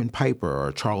like Adrian Piper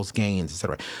or Charles Gaines, et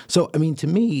cetera. So, I mean, to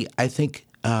me, I think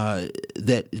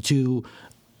that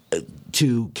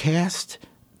to cast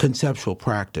conceptual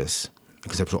practice,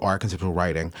 conceptual art, conceptual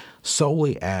writing,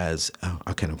 solely as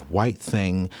a kind of white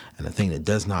thing and a thing that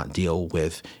does not deal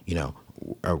with,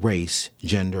 a race,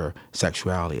 gender,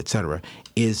 sexuality, et cetera,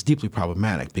 is deeply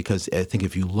problematic, because I think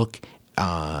if you look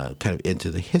kind of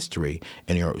into the history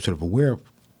and you're sort of aware of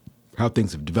how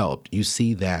things have developed, you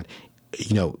see that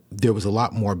there was a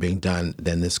lot more being done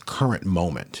than this current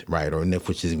moment, right? Or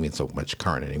which isn't even so much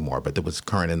current anymore, but that was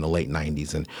current in the late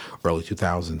 90s and early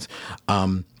 2000s.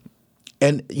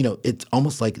 And, it's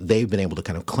almost like they've been able to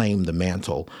kind of claim the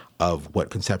mantle of what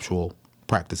conceptual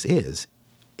practice is,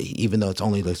 even though it's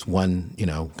only this one,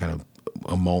 kind of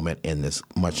a moment in this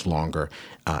much longer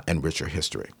and richer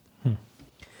history.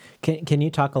 Can you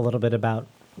talk a little bit about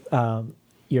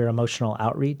your emotional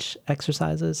outreach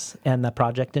exercises and the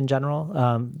project in general?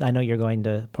 I know you're going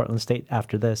to Portland State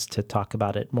after this to talk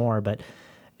about it more, but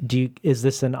is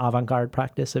this an avant-garde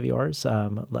practice of yours?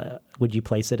 Would you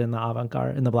place it in the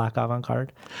avant-garde, in the Black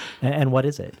avant-garde? And what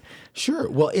is it? Sure.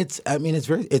 Well, it's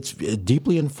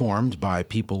deeply informed by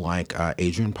people like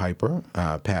Adrian Piper,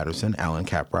 Patterson, Alan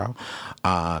Kaprow.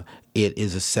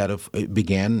 It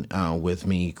began with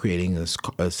me creating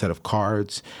a set of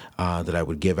cards that I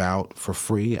would give out for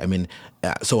free. I mean,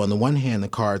 so on the one hand, I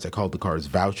called the cards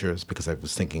vouchers, because I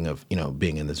was thinking of,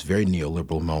 being in this very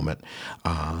neoliberal moment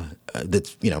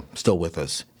that's, still with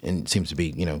us and seems to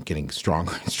be, getting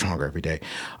stronger and stronger every day.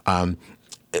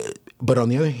 But on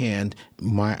the other hand,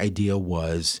 my idea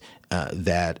was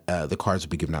that the cards would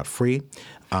be given out free,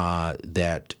 my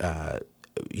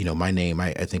name,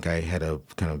 I think I had a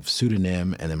kind of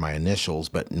pseudonym and then my initials,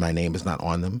 but my name is not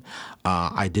on them.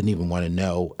 I didn't even want to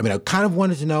know. I mean, I kind of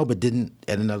wanted to know, but didn't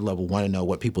at another level want to know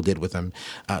what people did with them.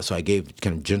 So I gave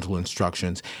kind of gentle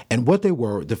instructions. And what they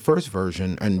were, the first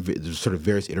version and sort of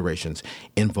various iterations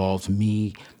involved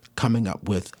me coming up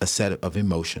with a set of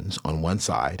emotions on one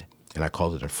side, and I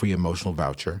called it a free emotional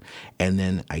voucher. And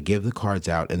then I give the cards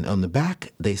out, and on the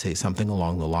back, they say something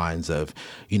along the lines of,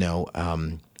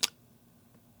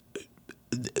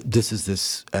 this is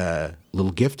this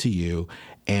little gift to you,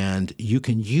 and you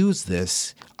can use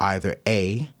this either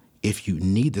A, if you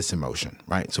need this emotion,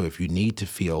 right? So if you need to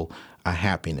feel a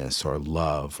happiness or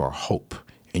love or hope,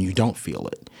 and you don't feel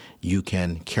it, you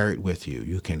can carry it with you.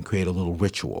 You can create a little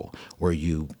ritual where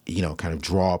you kind of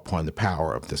draw upon the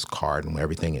power of this card and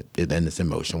everything and this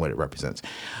emotion, what it represents.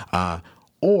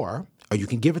 Or you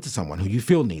can give it to someone who you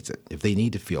feel needs it, if they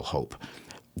need to feel hope.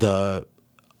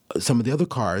 Some of the other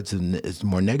cards is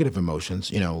more negative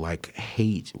emotions, like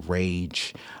hate,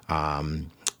 rage,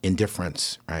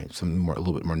 indifference, right? Something a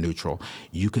little bit more neutral.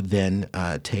 You could then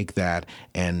take that,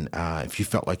 and if you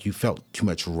felt like you felt too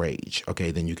much rage,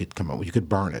 okay, then you could you could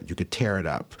burn it, you could tear it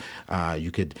up,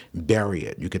 you could bury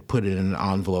it, you could put it in an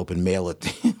envelope and mail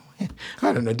it.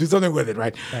 I don't know, do something with it,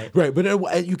 right? Right.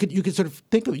 But you could sort of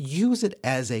use it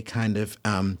as a kind of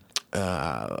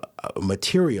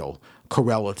material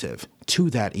correlative to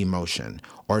that emotion,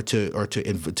 or to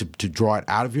draw it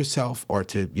out of yourself, or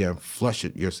to flush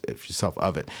it yourself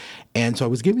of it. And so I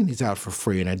was giving these out for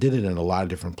free, and I did it in a lot of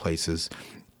different places.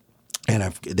 And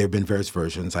there have been various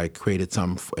versions. I created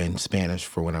some in Spanish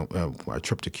for when I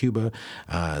trip to Cuba,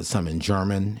 some in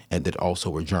German, and that also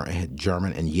were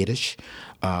German and Yiddish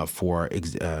for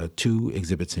 2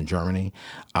 exhibits in Germany,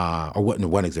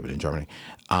 one exhibit in Germany,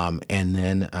 and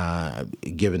then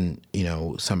given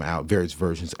some out, various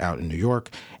versions out in New York.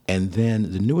 And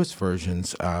then the newest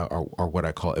versions are what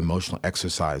I call emotional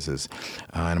exercises,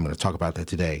 and I'm going to talk about that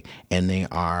today. And they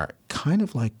are kind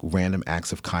of like random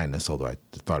acts of kindness, although I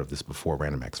thought of this before,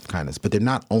 random acts of kindness. But they're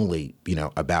not only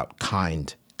about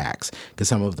kind acts, because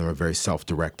some of them are very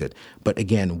self-directed, but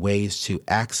again, ways to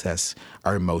access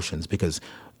our emotions, because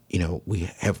we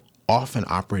have often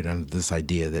operated under this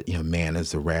idea that man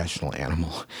is the rational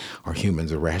animal, or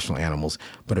humans are rational animals.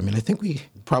 But I mean, I think we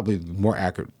probably more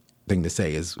accurate thing to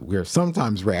say is we're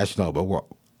sometimes rational, but we're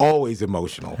always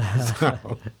emotional.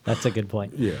 So. That's a good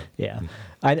point. Yeah.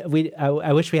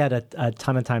 I wish we had a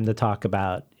ton of time to talk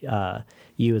about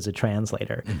you as a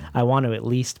translator. I want to at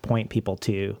least point people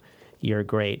to your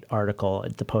great article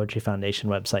at the Poetry Foundation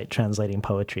website, Translating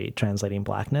Poetry, Translating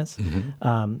Blackness.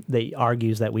 That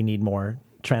argues that we need more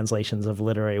translations of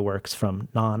literary works from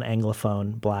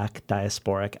non-Anglophone Black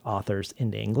diasporic authors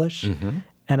into English.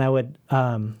 And I would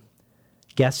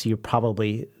guess you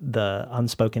probably, the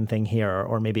unspoken thing here,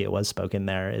 or maybe it was spoken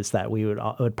there, is that it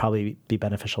would probably be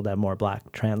beneficial to have more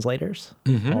Black translators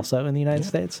also in the United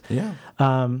States.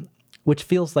 Which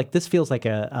feels like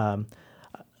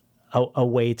a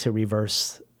way to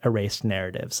reverse erased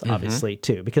narratives, obviously,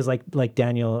 too. Because like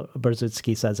Daniel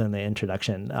Berzutski says in the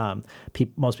introduction,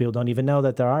 most people don't even know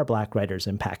that there are Black writers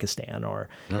in Pakistan or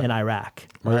in Iraq,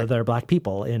 or that there are Black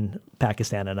people in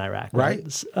Pakistan and Iraq.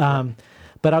 Right.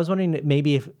 But I was wondering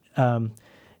maybe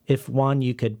if one,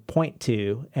 you could point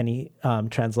to any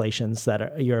translations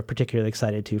that you're particularly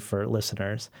excited to for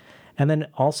listeners. And then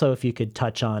also if you could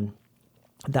touch on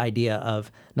the idea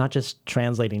of not just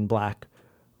translating Black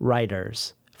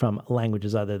writers from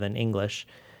languages other than English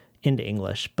into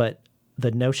English, but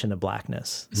the notion of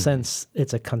Blackness, since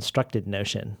it's a constructed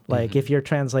notion. Like if you're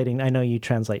translating, I know you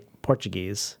translate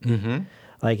Portuguese,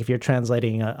 like if you're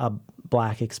translating a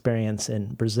Black experience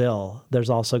in Brazil, there's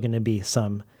also going to be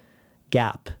some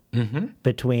gap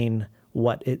between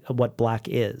what Black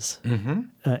is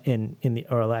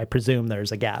or I presume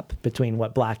there's a gap between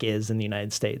what Black is in the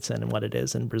United States and what it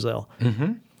is in Brazil.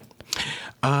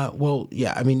 Well,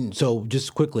 yeah, I mean, so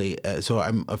just quickly, so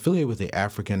I'm affiliated with the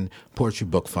African Poetry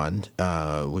Book Fund,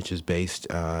 which is based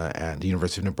at the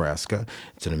University of Nebraska.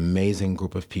 It's an amazing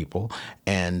group of people.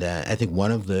 And I think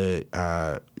one of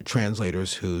the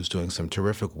translators who's doing some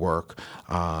terrific work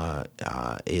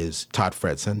is Todd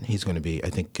Fredson. He's going to be, I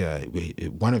think,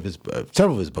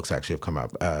 several of his books actually have come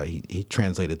up. He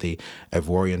translated the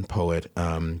Ivorian poet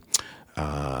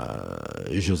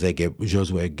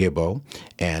Josue Gebo,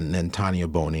 and then Tanya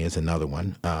Boni is another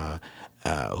one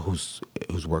whose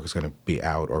work is going to be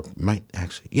out, or might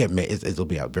actually, it'll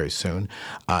be out very soon.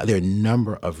 There are a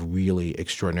number of really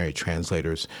extraordinary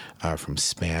translators from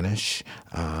Spanish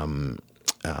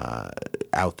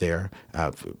out there,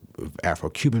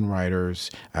 Afro-Cuban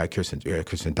writers. Kirsten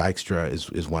Dijkstra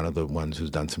is one of the ones who's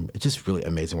done some just really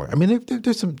amazing work. I mean,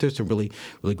 there's some really,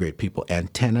 really great people.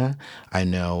 Antenna, I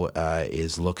know,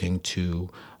 is looking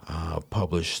to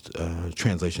publish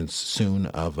translations soon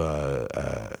of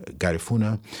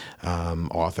Garifuna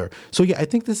author. So yeah, I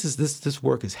think this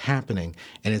work is happening,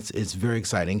 and it's very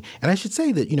exciting. And I should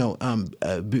say that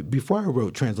before I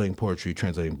wrote Translating Poetry,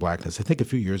 Translating Blackness, I think a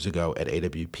few years ago at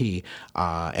AWP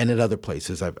and at other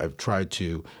places, I've tried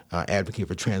to advocate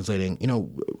for translating.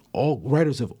 All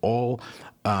writers of all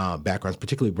backgrounds,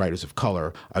 particularly writers of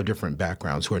color, of different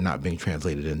backgrounds who are not being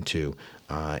translated into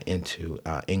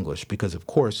English, because of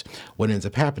course what ends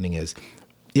up happening is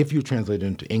if you translate it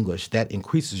into English, that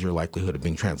increases your likelihood of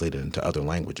being translated into other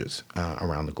languages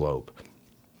around the globe,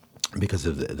 because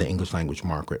of the English language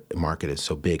market is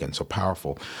so big and so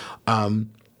powerful.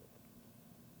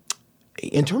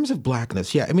 In terms of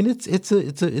Blackness, yeah, I mean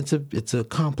it's a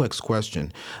complex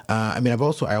question. I mean I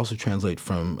also translate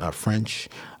from French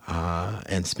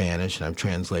and Spanish, and I've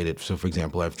translated. So, for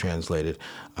example, I've translated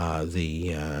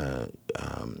the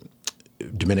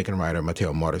Dominican writer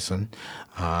Mateo Morrison.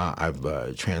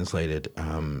 I've translated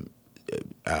Alain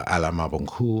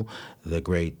Mabounkou, the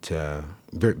great,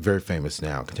 very, very famous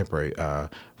now contemporary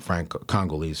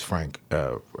Congolese French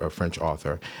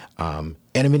author. And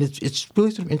I mean, it's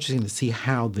really sort of interesting to see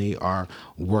how they are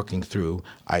working through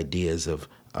ideas of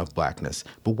Blackness.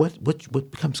 But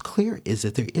what becomes clear is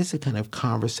that there is a kind of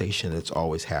conversation that's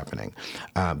always happening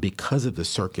because of the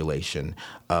circulation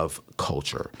of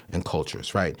culture and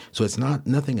cultures, right? So it's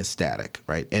nothing is static,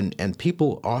 right? And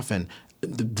people often,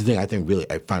 the thing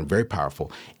I find very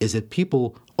powerful is that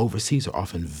people overseas are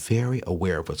often very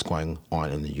aware of what's going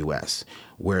on in the U.S.,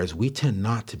 whereas we tend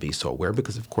not to be so aware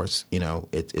because, of course,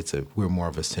 we're more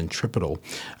of a centripetal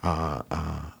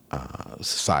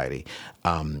society.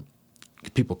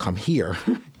 People come here.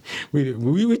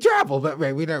 we travel, but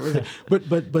right, we don't. But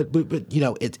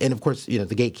it's, and of course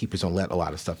the gatekeepers don't let a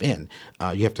lot of stuff in.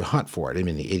 You have to hunt for it. I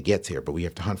mean, it gets here, but we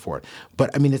have to hunt for it.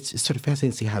 But I mean, it's sort of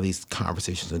fascinating to see how these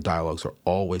conversations and dialogues are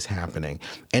always happening,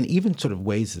 and even sort of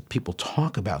ways that people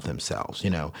talk about themselves.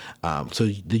 So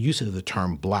the use of the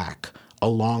term Black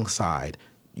alongside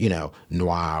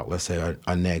noir, let's say, or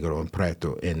negro and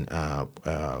preto in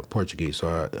Portuguese,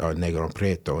 or negro and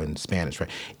preto in Spanish, right?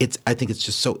 I think it's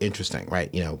just so interesting,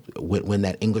 right? When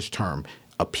that English term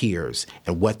appears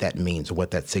and what that means,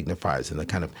 what that signifies, and the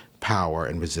kind of power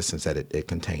and resistance that it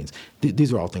contains.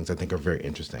 These are all things I think are very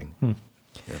interesting.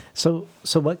 Yeah. So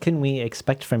what can we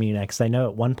expect from you next? I know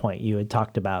at one point you had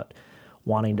talked about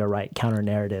wanting to write counter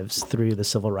narratives through the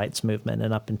civil rights movement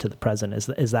and up into the present.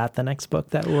 Is that the next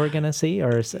book that we're going to see,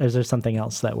 or is there something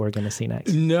else that we're going to see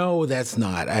next? No, that's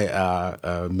not.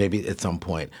 Maybe at some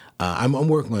point. I'm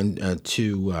working on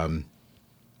two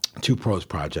prose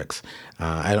projects.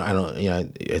 I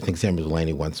think Samuel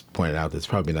Delany once pointed out that it's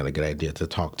probably not a good idea to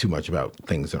talk too much about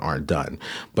things that aren't done.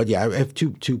 But yeah, I have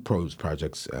two prose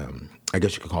projects. I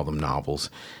guess you could call them novels.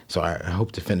 So I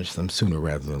hope to finish them sooner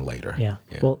rather than later. Yeah.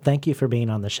 Well, thank you for being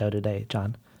on the show today,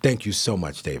 John. Thank you so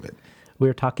much, David.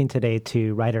 We're talking today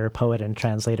to writer, poet, and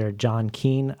translator John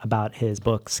Keene about his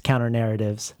books Counter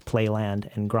Narratives, Playland,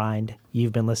 and Grind.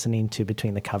 You've been listening to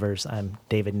Between the Covers. I'm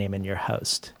David Naiman, your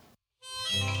host.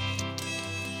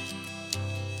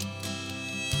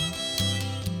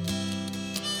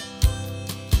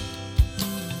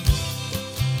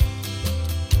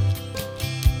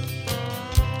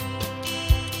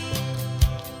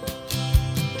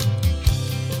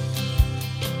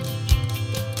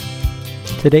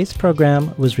 Today's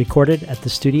program was recorded at the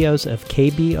studios of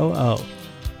KBOO,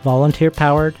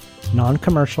 volunteer-powered,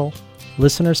 non-commercial,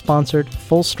 listener-sponsored,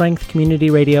 full-strength community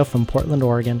radio from Portland,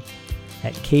 Oregon,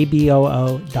 at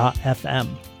kboo.fm.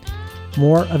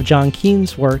 More of John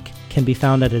Keene's work can be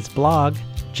found at his blog,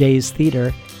 Jay's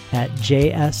Theater, at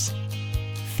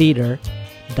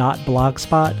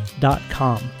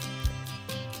jstheater.blogspot.com.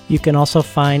 You can also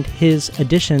find his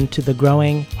addition to the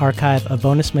growing archive of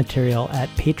bonus material at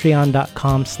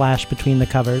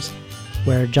patreon.com/betweenthecovers,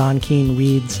 where John Keene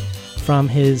reads from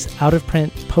his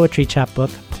out-of-print poetry chapbook,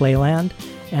 Playland,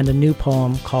 and a new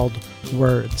poem called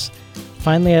Words.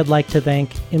 Finally, I'd like to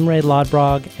thank Imre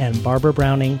Lodbrog and Barbara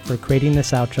Browning for creating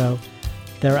this outro.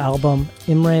 Their album,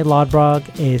 Imre Lodbrog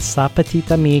e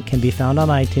Sapatita Mi, can be found on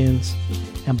iTunes,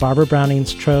 and Barbara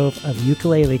Browning's trove of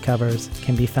ukulele covers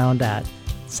can be found at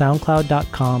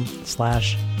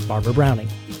soundcloud.com/Barbara Browning.